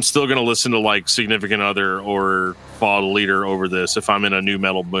 I'm still going to listen to like Significant Other or Follow the Leader over this if I'm in a nu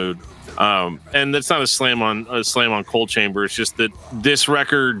metal mood. And that's not a slam on Cold Chamber. It's just that this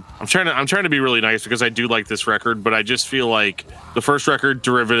record, I'm trying to be really nice because I do like this record, but I just feel like the first record,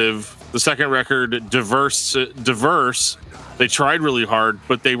 Derivative, the second record, Diverse. They tried really hard,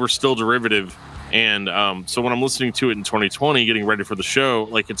 but they were still Derivative. And so when I'm listening to it in 2020, getting ready for the show,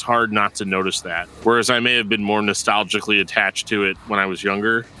 like, it's hard not to notice that. Whereas I may have been more nostalgically attached to it when I was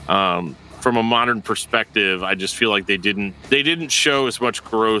younger. From a modern perspective, I just feel like they didn't show as much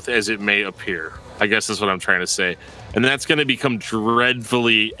growth as it may appear. I guess is what I'm trying to say. And that's going to become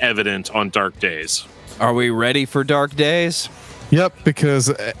dreadfully evident on Dark Days. Are we ready for Dark Days? Yep,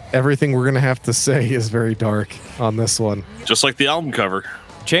 because everything we're going to have to say is very dark on this one. Just like the album cover.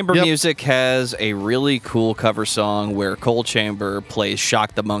 Chamber Music has a really cool cover song where Cold Chamber plays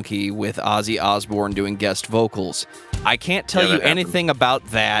Shock the Monkey with Ozzy Osbourne doing guest vocals. I can't tell you anything about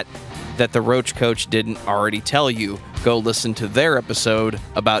that the Roach Coach didn't already tell you. Go listen to their episode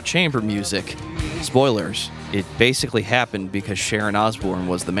about chamber music. Spoilers. It basically happened because Sharon Osbourne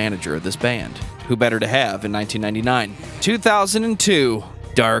was the manager of this band. Who better to have in 1999? 2002,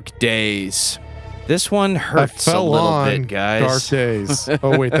 Dark Days. This one hurts a little bit, guys. Dark Days.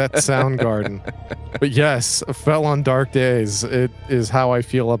 Oh, wait, that's Soundgarden. But yes, fell on Dark Days. It is how I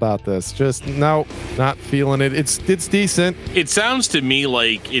feel about this. Just, no, not feeling it. It's decent. It sounds to me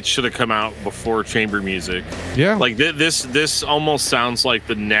like it should have come out before Chamber Music. Yeah. Like, this almost sounds like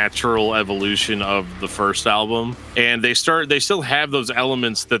the natural evolution of the first album. And they still have those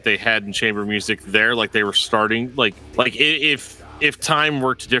elements that they had in Chamber Music there. Like, they were starting, if time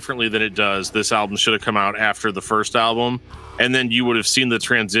worked differently than it does, this album should have come out after the first album, and then you would have seen the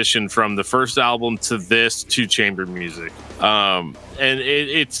transition from the first album to this to Chamber Music. And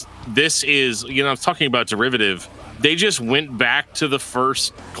this is, I was talking about Derivative. They just went back to the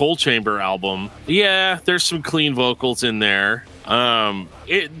first Cold Chamber album. Yeah, there's some clean vocals in there.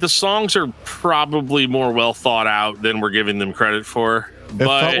 The songs are probably more well thought out than we're giving them credit for. It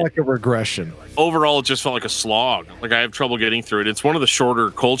felt like a regression. Overall, it just felt like a slog. Like, I have trouble getting through it. It's one of the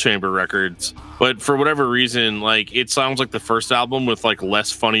shorter Cold Chamber records, but for whatever reason, like, it sounds like the first album with, like,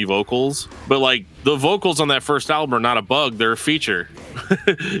 less funny vocals. But, like, the vocals on that first album are not a bug; they're a feature.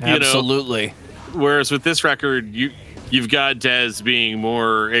 Absolutely. Whereas with this record, you've got Dez being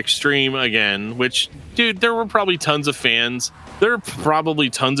more extreme again. Which, dude, there were probably tons of fans. There are probably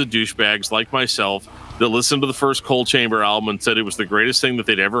tons of douchebags like myself that listened to the first Cold Chamber album and said it was the greatest thing that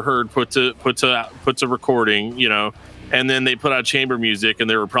they'd ever heard put to recording, and then they put out Chamber Music, and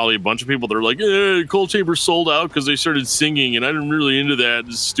there were probably a bunch of people that are like, Cold Chamber sold out because they started singing, and I didn't really into that.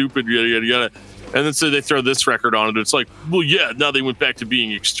 It's stupid, yada yada yada. And then so they throw this record on it. It's like, well, yeah, now they went back to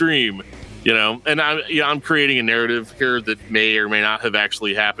being extreme, And I'm creating a narrative here that may or may not have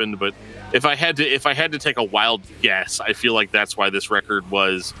actually happened, but if I had to take a wild guess, I feel like that's why this record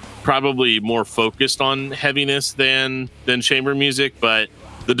was probably more focused on heaviness than Chamber Music, but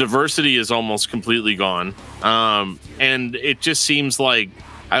the diversity is almost completely gone. And it just seems like,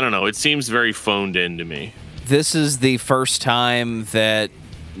 I don't know, it seems very phoned in to me. This is the first time that,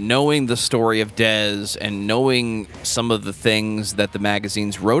 knowing the story of Dez and knowing some of the things that the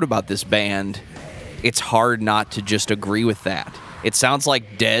magazines wrote about this band, it's hard not to just agree with that. It sounds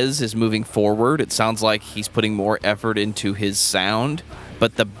like Dez is moving forward. It sounds like he's putting more effort into his sound,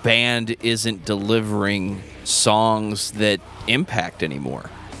 but the band isn't delivering songs that impact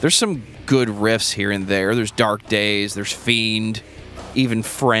anymore. There's some good riffs here and there. There's Dark Days, there's Fiend, even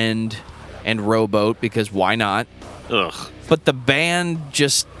Friend and Rowboat, because why not? Ugh. But the band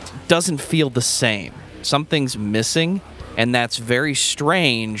just doesn't feel the same. Something's missing, and that's very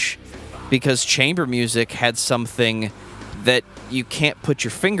strange because Chamber Music had something that you can't put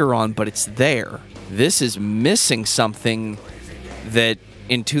your finger on, but it's there. This is missing something that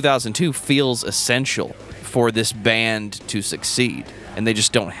in 2002 feels essential for this band to succeed, and they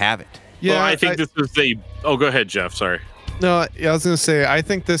just don't have it. Yeah, well, I think this is Oh, go ahead, Geoff. Sorry. No, I was going to say, I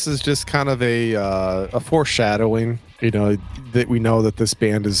think this is just kind of a foreshadowing, that we know that this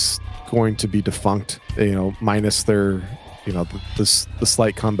band is going to be defunct, minus their, the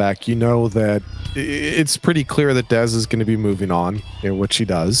slight comeback. That it's pretty clear that Dez is going to be moving on, which he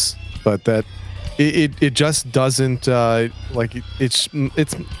does, but that it just doesn't, it's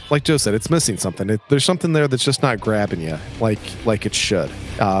like Joe said, it's missing something. There's something there that's just not grabbing you like it should,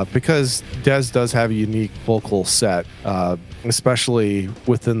 because Dez does have a unique vocal set, especially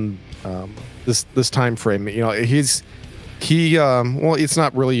within this time frame. Well, it's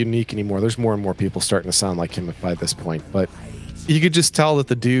not really unique anymore. There's more and more people starting to sound like him by this point, but you could just tell that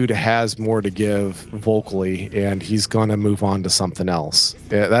the dude has more to give vocally, and he's gonna move on to something else.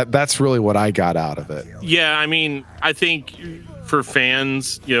 Yeah, that's really what I got out of it. Yeah, I mean, I think for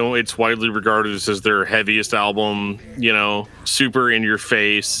fans, you know, it's widely regarded as their heaviest album, you know, super in your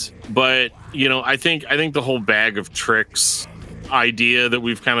face. But, you know, I think the whole bag of tricks idea that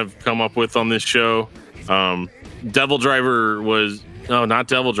we've kind of come up with on this show, DevilDriver was, no, not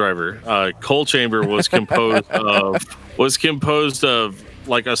DevilDriver. Coal Chamber was composed of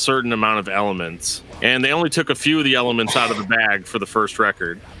like a certain amount of elements, and they only took a few of the elements out of the bag for the first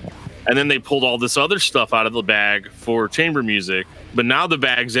record, and then they pulled all this other stuff out of the bag for chamber music. But now the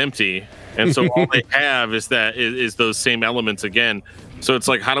bag's empty, and so all they have is those same elements again. So it's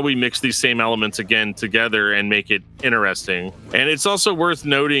like, how do we mix these same elements again together and make it interesting? And it's also worth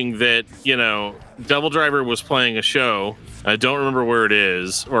noting that, you know, DevilDriver was playing a show. I don't remember where it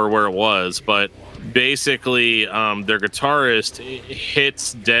is or where it was, but basically their guitarist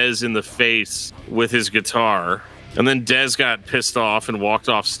hits Dez in the face with his guitar. And then Dez got pissed off and walked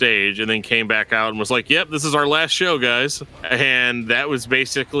off stage, and then came back out and was like, yep, this is our last show, guys. And that was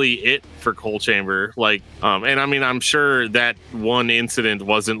basically it for Coal Chamber. Like, and I mean, I'm sure that one incident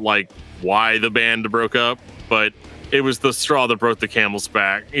wasn't like why the band broke up, but it was the straw that broke the camel's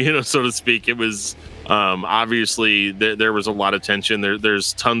back, you know, so to speak. It was obviously there was a lot of tension.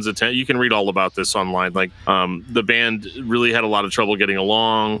 There's tons of tension. You can read all about this online. Like, the band really had a lot of trouble getting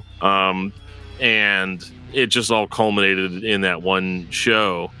along, and it just all culminated in that one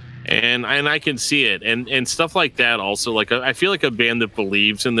show. And I can see it, and stuff like that. Also, like, I feel like a band that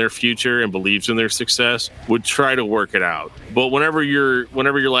believes in their future and believes in their success would try to work it out. But whenever your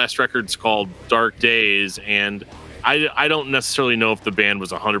last record's called Dark Days, and I don't necessarily know if the band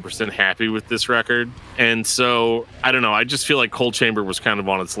was 100% happy with this record. And so, I don't know. I just feel like Coal Chamber was kind of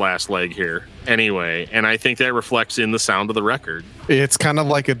on its last leg here anyway. And I think that reflects in the sound of the record. It's kind of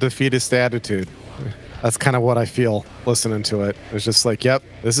like a defeatist attitude. That's kind of what I feel listening to it. It's just like, yep,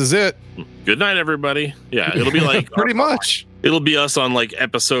 this is it. Good night, everybody. Yeah, it'll be like pretty much. It'll be us on like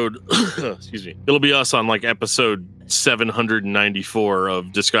episode excuse me. It'll be us on like episode 794 of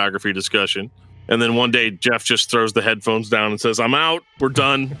Discography Discussion. And then one day Geoff just throws the headphones down and says, I'm out. We're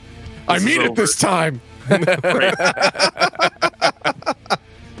done. I mean it this time.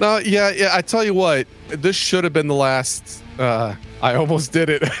 No, yeah. I tell you what, this should have been the last. I almost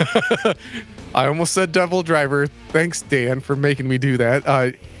did it. I almost said DevilDriver. Thanks, Dan, for making me do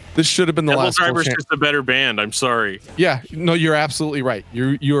that. This should have been the last. DevilDriver's just a better band. I'm sorry. Yeah, no, you're absolutely right.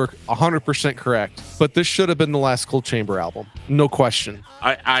 You're 100% correct. But this should have been the last Coal Chamber album. No question.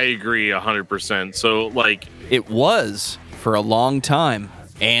 I agree 100%. So, like, it was for a long time.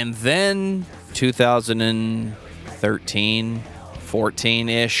 And then 2013,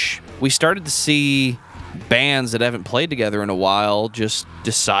 14-ish, we started to see bands that haven't played together in a while just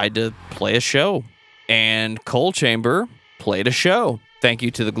decide to play a show. And Coal Chamber played a show. Thank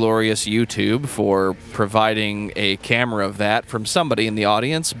you to the glorious YouTube for providing a camera of that from somebody in the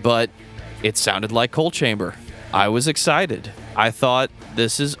audience, but it sounded like Coal Chamber. I was excited. I thought,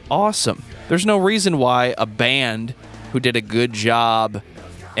 this is awesome. There's no reason why a band who did a good job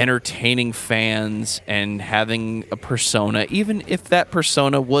entertaining fans and having a persona, even if that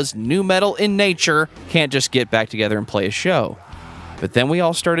persona was nu metal in nature, can't just get back together and play a show. But then we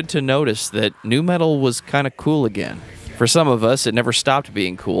all started to notice that nu metal was kind of cool again. For some of us, it never stopped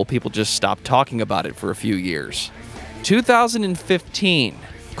being cool. People just stopped talking about it for a few years. 2015,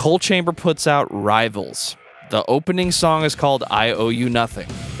 Coal Chamber puts out Rivals. The opening song is called I Owe You Nothing.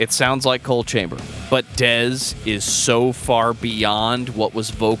 It sounds like Coal Chamber, but Dez is so far beyond what was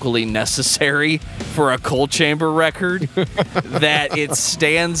vocally necessary for a Coal Chamber record that it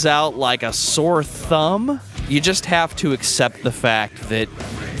stands out like a sore thumb. You just have to accept the fact that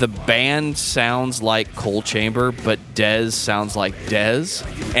the band sounds like Coal Chamber, but Dez sounds like Dez.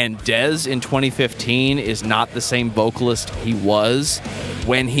 And Dez in 2015 is not the same vocalist he was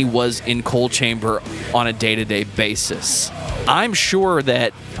when he was in Coal Chamber on a day-to-day basis. I'm sure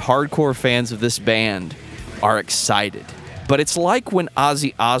that hardcore fans of this band are excited. But it's like when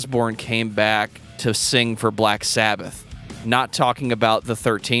Ozzy Osbourne came back to sing for Black Sabbath, not talking about the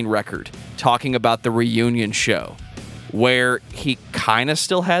 13 record, talking about the reunion show, where he kind of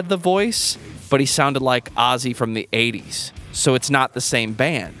still had the voice, but he sounded like Ozzy from the 80s. So it's not the same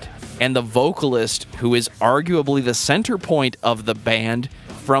band. And the vocalist, who is arguably the center point of the band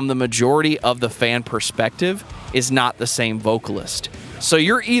from the majority of the fan perspective, is not the same vocalist. So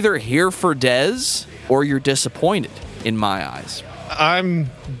you're either here for Dez or you're disappointed, in my eyes. I'm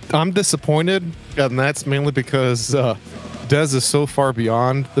disappointed, and that's mainly because Dez is so far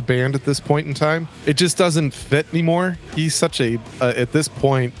beyond the band at this point in time. It just doesn't fit anymore. He's such a, at this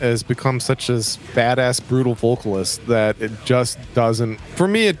point, has become such a badass, brutal vocalist that it just doesn't, for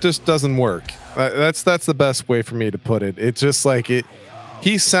me, it just doesn't work. That's the best way for me to put it. It's just like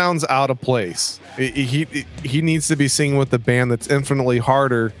he sounds out of place. He needs to be singing with a band that's infinitely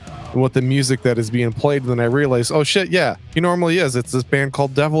harder than with the music that is being played. Then I realized, oh shit, yeah, he normally is. It's this band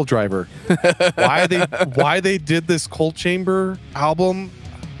called DevilDriver. why they did this Cold Chamber album?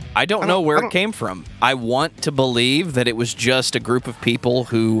 I don't know where it came from. I want to believe that it was just a group of people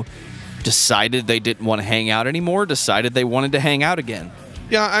who decided they didn't want to hang out anymore, decided they wanted to hang out again.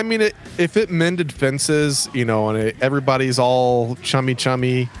 Yeah, I mean, if it mended fences, you know, and everybody's all chummy,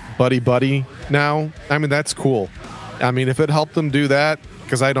 buddy now, I mean, that's cool. I mean, if it helped them do that,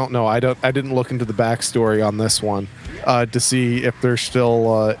 because I don't know, I didn't look into the backstory on this one to see if they're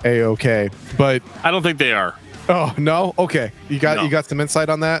still A-okay, but I don't think they are. Oh no, okay, you got some insight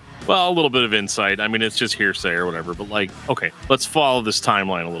on that? Well, a little bit of insight. I mean, it's just hearsay or whatever, but like, okay, let's follow this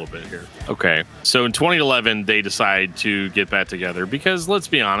timeline a little bit here. Okay, so in 2011, they decide to get back together because, let's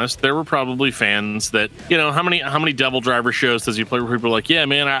be honest, there were probably fans that, you know, how many DevilDriver shows does he play where people are like, yeah,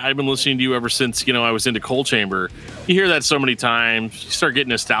 man, I've been listening to you ever since, you know, I was into Cold Chamber. You hear that so many times, you start getting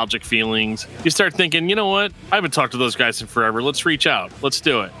nostalgic feelings. You start thinking, you know what, I haven't talked to those guys in forever. Let's reach out. Let's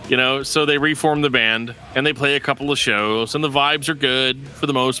do it. You know, so they reform the band and they play a couple of shows and the vibes are good for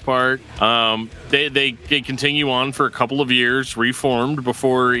the most part. They continue on for a couple of years, reformed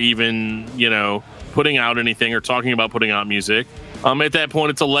before even, you know, putting out anything or talking about putting out music. At that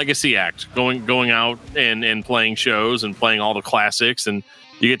point, it's a legacy act, going out and playing shows and playing all the classics, and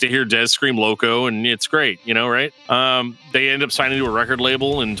you get to hear Dez scream Loco, and it's great, you know, right? They end up signing to a record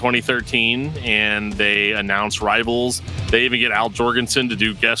label in 2013, and they announce Rivals. They even get Al Jorgensen to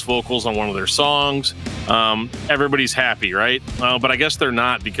do guest vocals on one of their songs. Everybody's happy, right? But I guess they're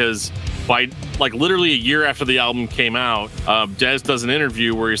not, because by like literally a year after the album came out, Dez does an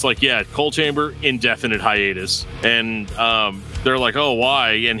interview where he's like, yeah, Cold Chamber, indefinite hiatus. And they're like, oh,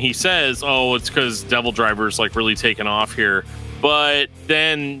 why? And he says, oh, it's because DevilDriver's like really taken off here. But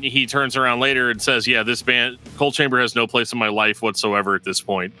then he turns around later and says, yeah, this band, Cold Chamber, has no place in my life whatsoever at this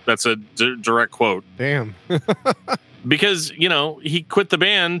point. That's a direct quote. Damn. Because, you know, he quit the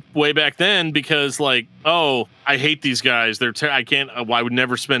band way back then because, like, oh, I hate these guys. I would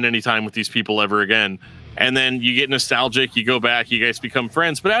never spend any time with these people ever again. And then you get nostalgic, you go back, you guys become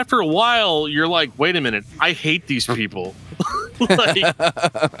friends. But after a while, you're like, wait a minute, I hate these people. Like,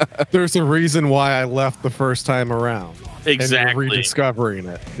 there's a reason why I left the first time around. Exactly. And rediscovering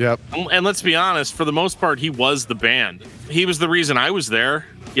it. Yep. And let's be honest, for the most part, he was the band. He was the reason I was there.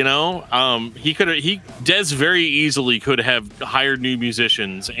 You know, Dez very easily could have hired new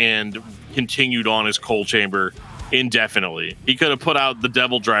musicians and continued on as Cold Chamber indefinitely. He could have put out the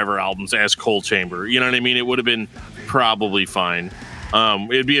DevilDriver albums as Cold Chamber. You know what I mean? It would have been probably fine.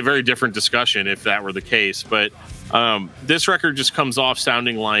 It'd be a very different discussion if that were the case. But this record just comes off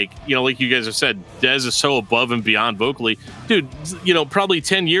sounding like, you know, like you guys have said, Dez is so above and beyond vocally. Dude, you know, probably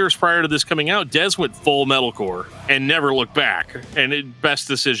 10 years prior to this coming out, Dez went full metalcore and never looked back. And best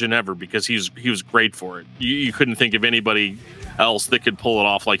decision ever, because he was great for it. You couldn't think of anybody else that could pull it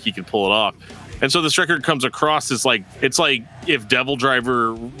off like he could pull it off. And so this record comes across as like, it's like if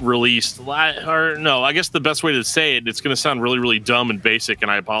DevilDriver released, or no, I guess the best way to say it, it's going to sound really, really dumb and basic, and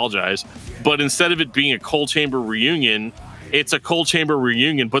I apologize. But instead of it being a Cold Chamber reunion, it's a Cold Chamber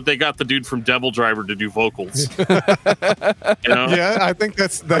reunion, but they got the dude from DevilDriver to do vocals. You know? Yeah, I think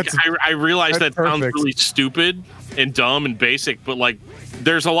that's like, I realize that sounds really stupid and dumb and basic, but like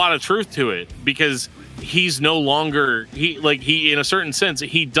there's a lot of truth to it, because he's no longer, he in a certain sense,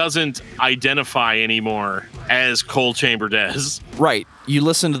 he doesn't identify anymore as Cold Chamber Dez. Right. You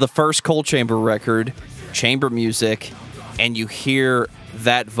listen to the first Cold Chamber record, chamber music, and you hear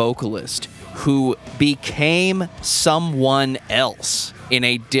that vocalist who became someone else in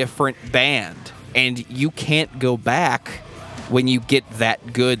a different band. And you can't go back when you get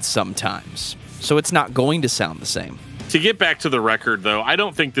that good sometimes. So it's not going to sound the same. To get back to the record, though, I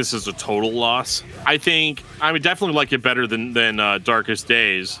don't think this is a total loss. I would definitely like it better than Darkest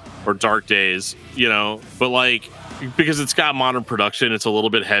Days or Dark Days, you know, but like, because it's got modern production, it's a little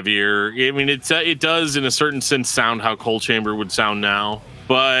bit heavier. I mean, it does in a certain sense sound how Cold Chamber would sound now.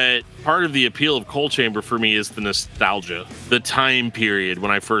 But part of the appeal of Cold Chamber for me is the nostalgia, the time period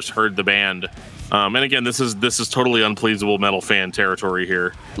when I first heard the band. And again, this is totally unpleasable metal fan territory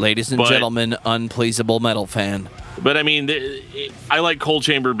here. Ladies and gentlemen, unpleasable metal fan. But I mean, I like Cold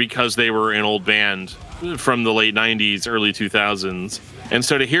Chamber because they were an old band from the late 90s, early 2000s. And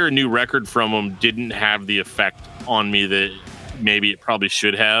so to hear a new record from them didn't have the effect on me that maybe it probably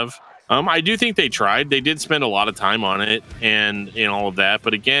should have. I do think they tried. They did spend a lot of time on it and all of that.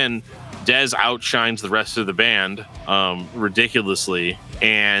 But again, Dez outshines the rest of the band ridiculously.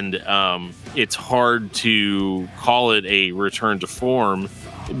 And it's hard to call it a return to form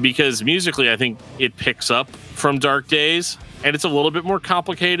because musically, I think it picks up from Dark Days. And it's a little bit more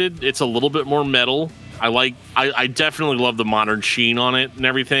complicated. It's a little bit more metal. I definitely love the modern sheen on it and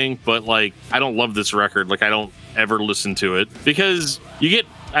everything. But, like, I don't love this record. Like, I don't ever listen to it because you get,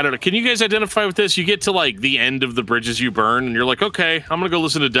 I don't know. Can you guys identify with this? You get to like the end of The Bridges You Burn and you're like, okay, I'm going to go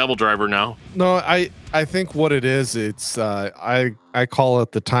listen to DevilDriver now. No, I think what it is, it's, I call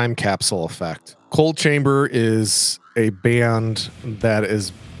it the time capsule effect. Cold Chamber is a band that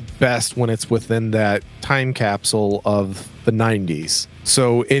is best when it's within that time capsule of the 90s.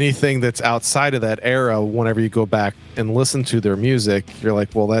 So anything that's outside of that era, whenever you go back and listen to their music, you're like,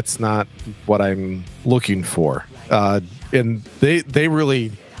 well, that's not what I'm looking for. And they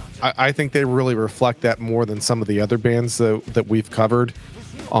really, I think they really reflect that more than some of the other bands that we've covered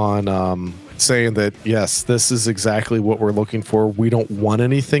on saying that, yes, this is exactly what we're looking for. We don't want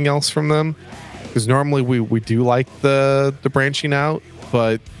anything else from them. Because normally we do like the branching out,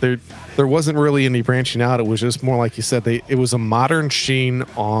 but there wasn't really any branching out. It was just more like you said, it was a modern sheen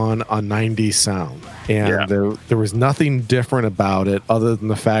on a 90s sound. And there was nothing different about it other than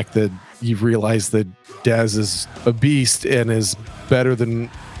the fact that you realize that Dez is a beast and is better than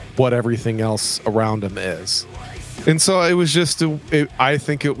what everything else around him is. And so it was just, I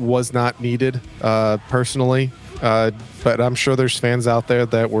think it was not needed personally. But I'm sure there's fans out there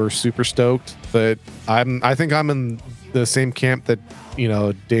that were super stoked. But I think I'm in the same camp that, you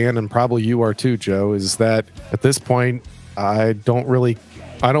know, Dan and probably you are too, Joe, is that at this point, I didn't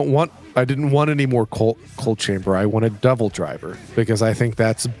want any more Cold Chamber. I wanted DevilDriver because I think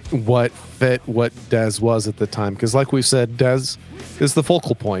that's what fit what Dez was at the time. Because like we said, Dez is the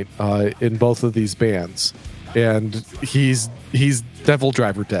focal point in both of these bands. And he's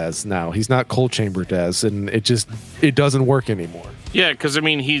DevilDriver Dez now. He's not Cold Chamber Dez, and it doesn't work anymore. Yeah, because I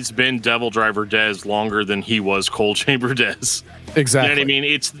mean, he's been DevilDriver Dez longer than he was Cold Chamber Dez. Exactly. You know what I mean?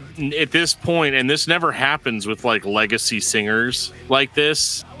 It's at this point, and this never happens with like legacy singers like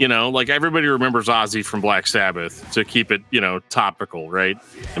this. You know, like everybody remembers Ozzy from Black Sabbath to keep it, you know, topical, right?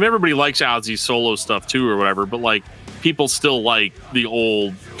 I mean, everybody likes Ozzy's solo stuff too, or whatever, but like people still like the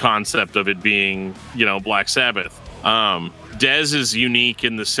old concept of it being, you know, Black Sabbath. Dez is unique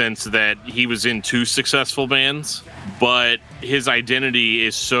in the sense that he was in two successful bands, but his identity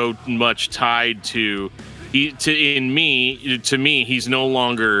is so much tied to me, he's no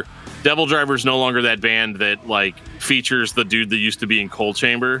longer, DevilDriver's no longer that band that like features the dude that used to be in Cold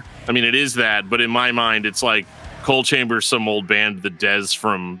Chamber. I mean, it is that, but in my mind, it's like Cold Chamber's some old band that Dez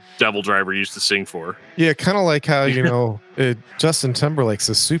from DevilDriver used to sing for. Yeah, kind of like how, you know, Justin Timberlake's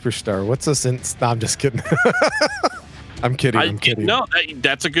a superstar. What's this? No, I'm just kidding. I'm kidding. No,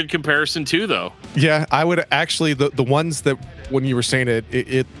 that's a good comparison too, though. Yeah, I would actually, the ones that, when you were saying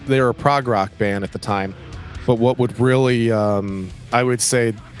it they were a prog rock band at the time. But what would really, I would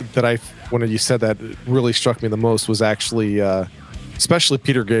say that when you said that, it really struck me the most was actually, especially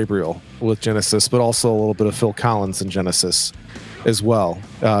Peter Gabriel with Genesis, but also a little bit of Phil Collins in Genesis as well.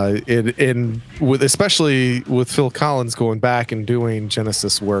 Especially with Phil Collins going back and doing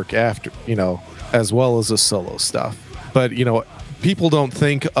Genesis work after, you know, as well as the solo stuff. But, you know, people don't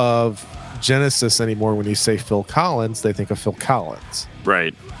think of Genesis anymore. When you say Phil Collins, they think of Phil Collins.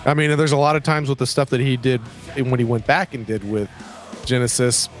 Right. I mean, there's a lot of times with the stuff that he did when he went back and did with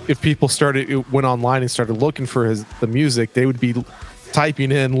Genesis, if people went online and started looking for the music, they would be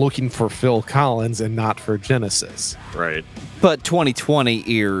typing in looking for Phil Collins and not for Genesis. Right. But 2020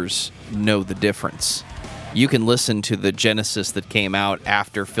 ears know the difference. You can listen to the Genesis that came out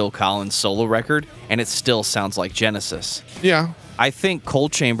after Phil Collins' solo record, and it still sounds like Genesis. Yeah. I think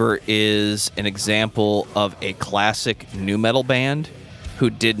Cold Chamber is an example of a classic nu metal band who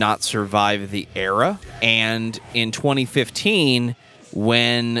did not survive the era. And in 2015,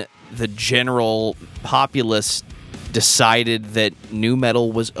 when the general populace decided that nu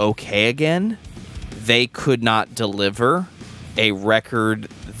metal was okay again, they could not deliver a record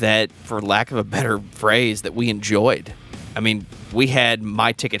that, for lack of a better phrase, that we enjoyed. I mean, we had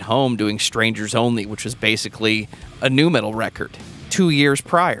My Ticket Home doing Strangers Only, which was basically a nu metal record 2 years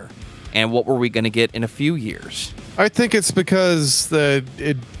prior. And what were we going to get in a few years? I think it's because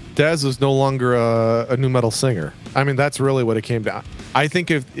Dez was no longer a nu metal singer. I mean, that's really what it came down. I think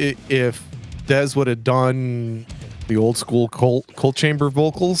if Dez would have done the old school Cold Chamber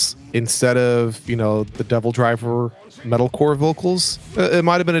vocals instead of, you know, the DevilDriver metalcore vocals, it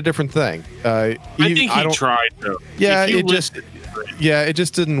might have been a different thing. I think he tried though. Yeah, it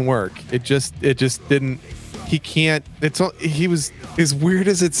just didn't work. It just didn't. He can't. He was, as weird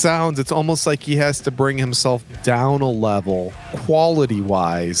as it sounds, it's almost like he has to bring himself down a level, quality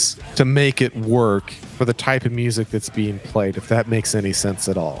wise, to make it work for the type of music that's being played. If that makes any sense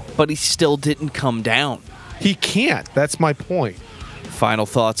at all. But he still didn't come down. He can't. That's my point. Final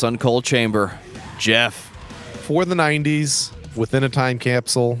thoughts on Coal Chamber, Geoff. For the 90s, within a time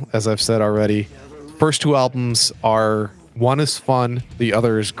capsule, as I've said already, first two albums are, one is fun, the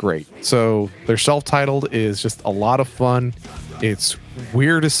other is great. So their self-titled is just a lot of fun. It's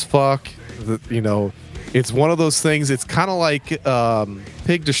weird as fuck. It's one of those things. It's kind of like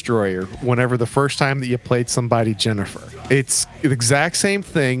Pig Destroyer, whenever the first time that you played Somebody Jennifer. It's the exact same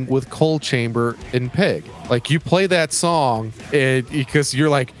thing with Coal Chamber and Pig. Like, you play that song because you're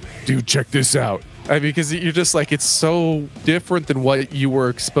like, dude, check this out. Because you're just like, it's so different than what you were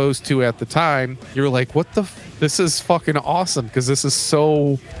exposed to at the time. You're like, what the this is fucking awesome, because this is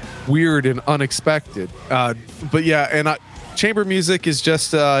so weird and unexpected. But yeah, and chamber music is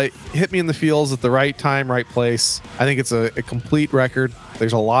just hit me in the feels at the right time, right place. I think it's a complete record.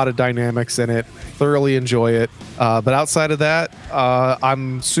 There's a lot of dynamics in it. Thoroughly enjoy it. But outside of that,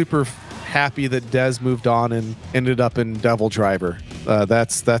 I'm super happy that Dez moved on and ended up in DevilDriver.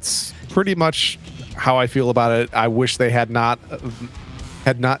 That's pretty much how I feel about it. I wish they did not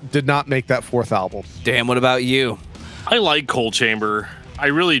make that fourth album. Dan, what about you? I like Coal Chamber. I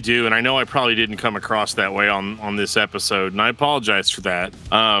really do, and I know I probably didn't come across that way on this episode, and I apologize for that.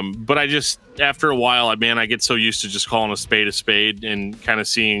 But I just, after a while, I get so used to just calling a spade and kind of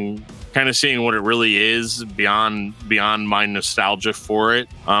seeing what it really is beyond my nostalgia for it.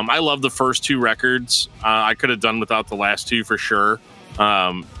 I love the first two records. I could have done without the last two for sure.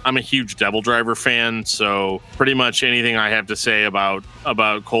 I'm a huge DevilDriver fan, so pretty much anything I have to say about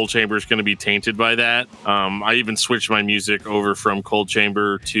Coal Chamber is going to be tainted by that. I even switched my music over from Coal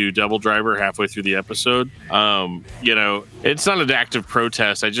Chamber to DevilDriver halfway through the episode. It's not an active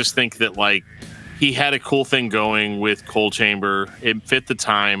protest. I just think that, like, he had a cool thing going with Coal Chamber. It fit the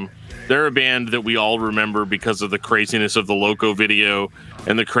time. They're a band that we all remember because of the craziness of the Loco video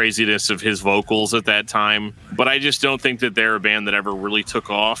and the craziness of his vocals at that time. But I just don't think that they're a band that ever really took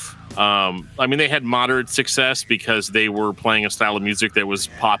off. They had moderate success because they were playing a style of music that was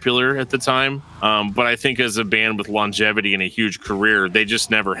popular at the time. But I think as a band with longevity and a huge career, they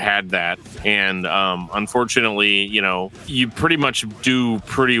just never had that. And unfortunately, you pretty much do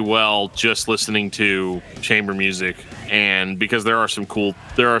pretty well just listening to chamber music. And because there are some cool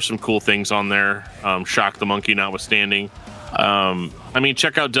things on there, Shock the Monkey notwithstanding.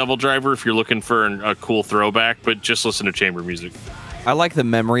 Check out DevilDriver if you're looking for a cool throwback, but just listen to chamber music. I like the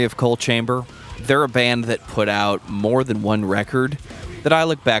memory of Coal Chamber. They're a band that put out more than one record that I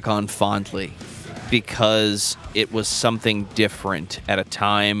look back on fondly because it was something different at a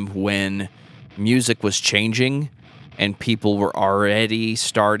time when music was changing and people were already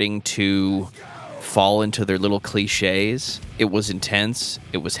starting to fall into their little cliches. It was intense,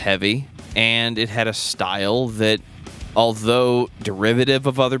 it was heavy, and it had a style that, although derivative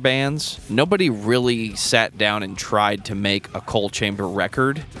of other bands, nobody really sat down and tried to make a Coal Chamber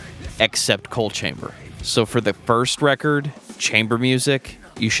record except Coal Chamber. So for the first record, chamber music,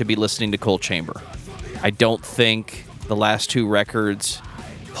 you should be listening to Coal Chamber. I don't think the last two records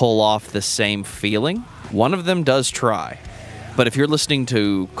pull off the same feeling. One of them does try. But if you're listening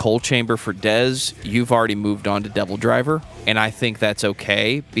to Coal Chamber for Dez, you've already moved on to DevilDriver, and I think that's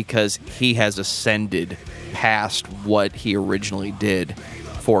okay because he has ascended past what he originally did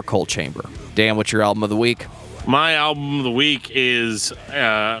for Coal Chamber. Dan, what's your album of the week? My album of the week is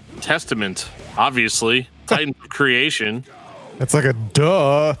Testament, obviously. Titans of Creation. That's like a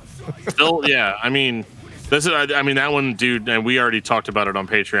duh. Still, yeah. That one, dude, and we already talked about it on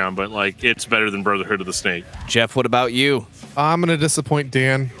Patreon, but like, it's better than Brotherhood of the Snake. Geoff, what about you? I'm gonna disappoint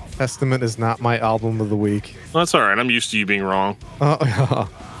Dan. Testament is not my album of the week. Well, that's all right. I'm used to you being wrong.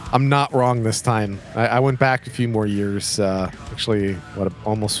 I'm not wrong this time. I went back a few more years,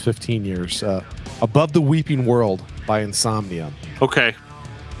 almost 15 years. Above the Weeping World by Insomnia. Okay,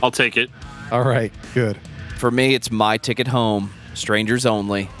 I'll take it. All right, good. For me, it's My Ticket Home, Strangers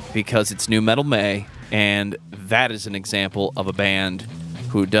Only, because it's Nu Metal May, and that is an example of a band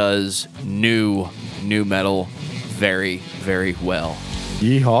who does new metal very, very well.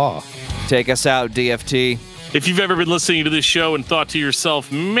 Yeehaw. Take us out, DFT. If you've ever been listening to this show and thought to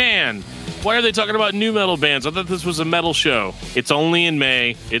yourself, man, why are they talking about new metal bands? I thought this was a metal show. It's only in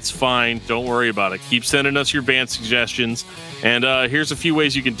May. It's fine. Don't worry about it. Keep sending us your band suggestions. And here's a few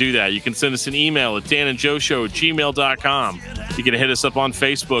ways you can do that. You can send us an email at danandjoeshow@gmail.com. You can hit us up on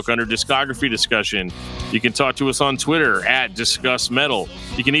Facebook under Discography Discussion. You can talk to us on Twitter at discussmetal.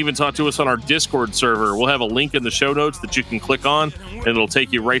 You can even talk to us on our Discord server. We'll have a link in the show notes that you can click on, and it'll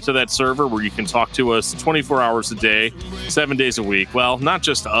take you right to that server where you can talk to us 24 hours a day, 7 days a week. Well, not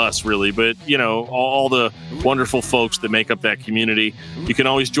just us, really, but, you know, all the wonderful folks that make up that community. You can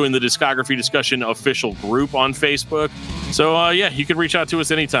always join the Discography Discussion official group on Facebook. So, yeah, you can reach out to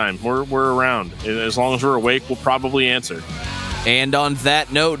us anytime. We're around. As long as we're awake, we'll probably answer. And on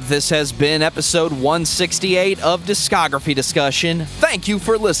that note, this has been episode 168 of Discography Discussion. Thank you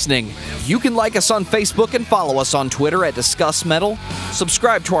for listening. You can like us on Facebook and follow us on Twitter at discussmetal.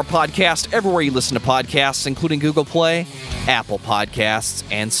 Subscribe to our podcast everywhere you listen to podcasts, including Google Play, Apple Podcasts,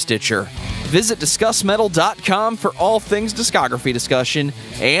 and Stitcher. Visit discussmetal.com for all things discography discussion,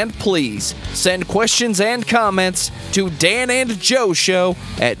 and please send questions and comments to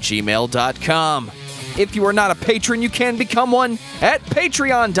danandjoeshow@gmail.com. If you are not a patron, you can become one at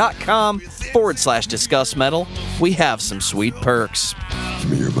patreon.com/discussmetal. We have some sweet perks.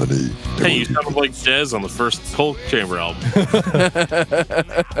 Give me your money. Hey, you sounded like Dez on the first Cold Chamber album.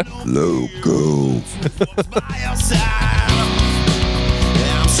 Loco. I'm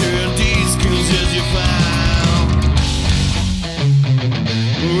sure these girls as you find.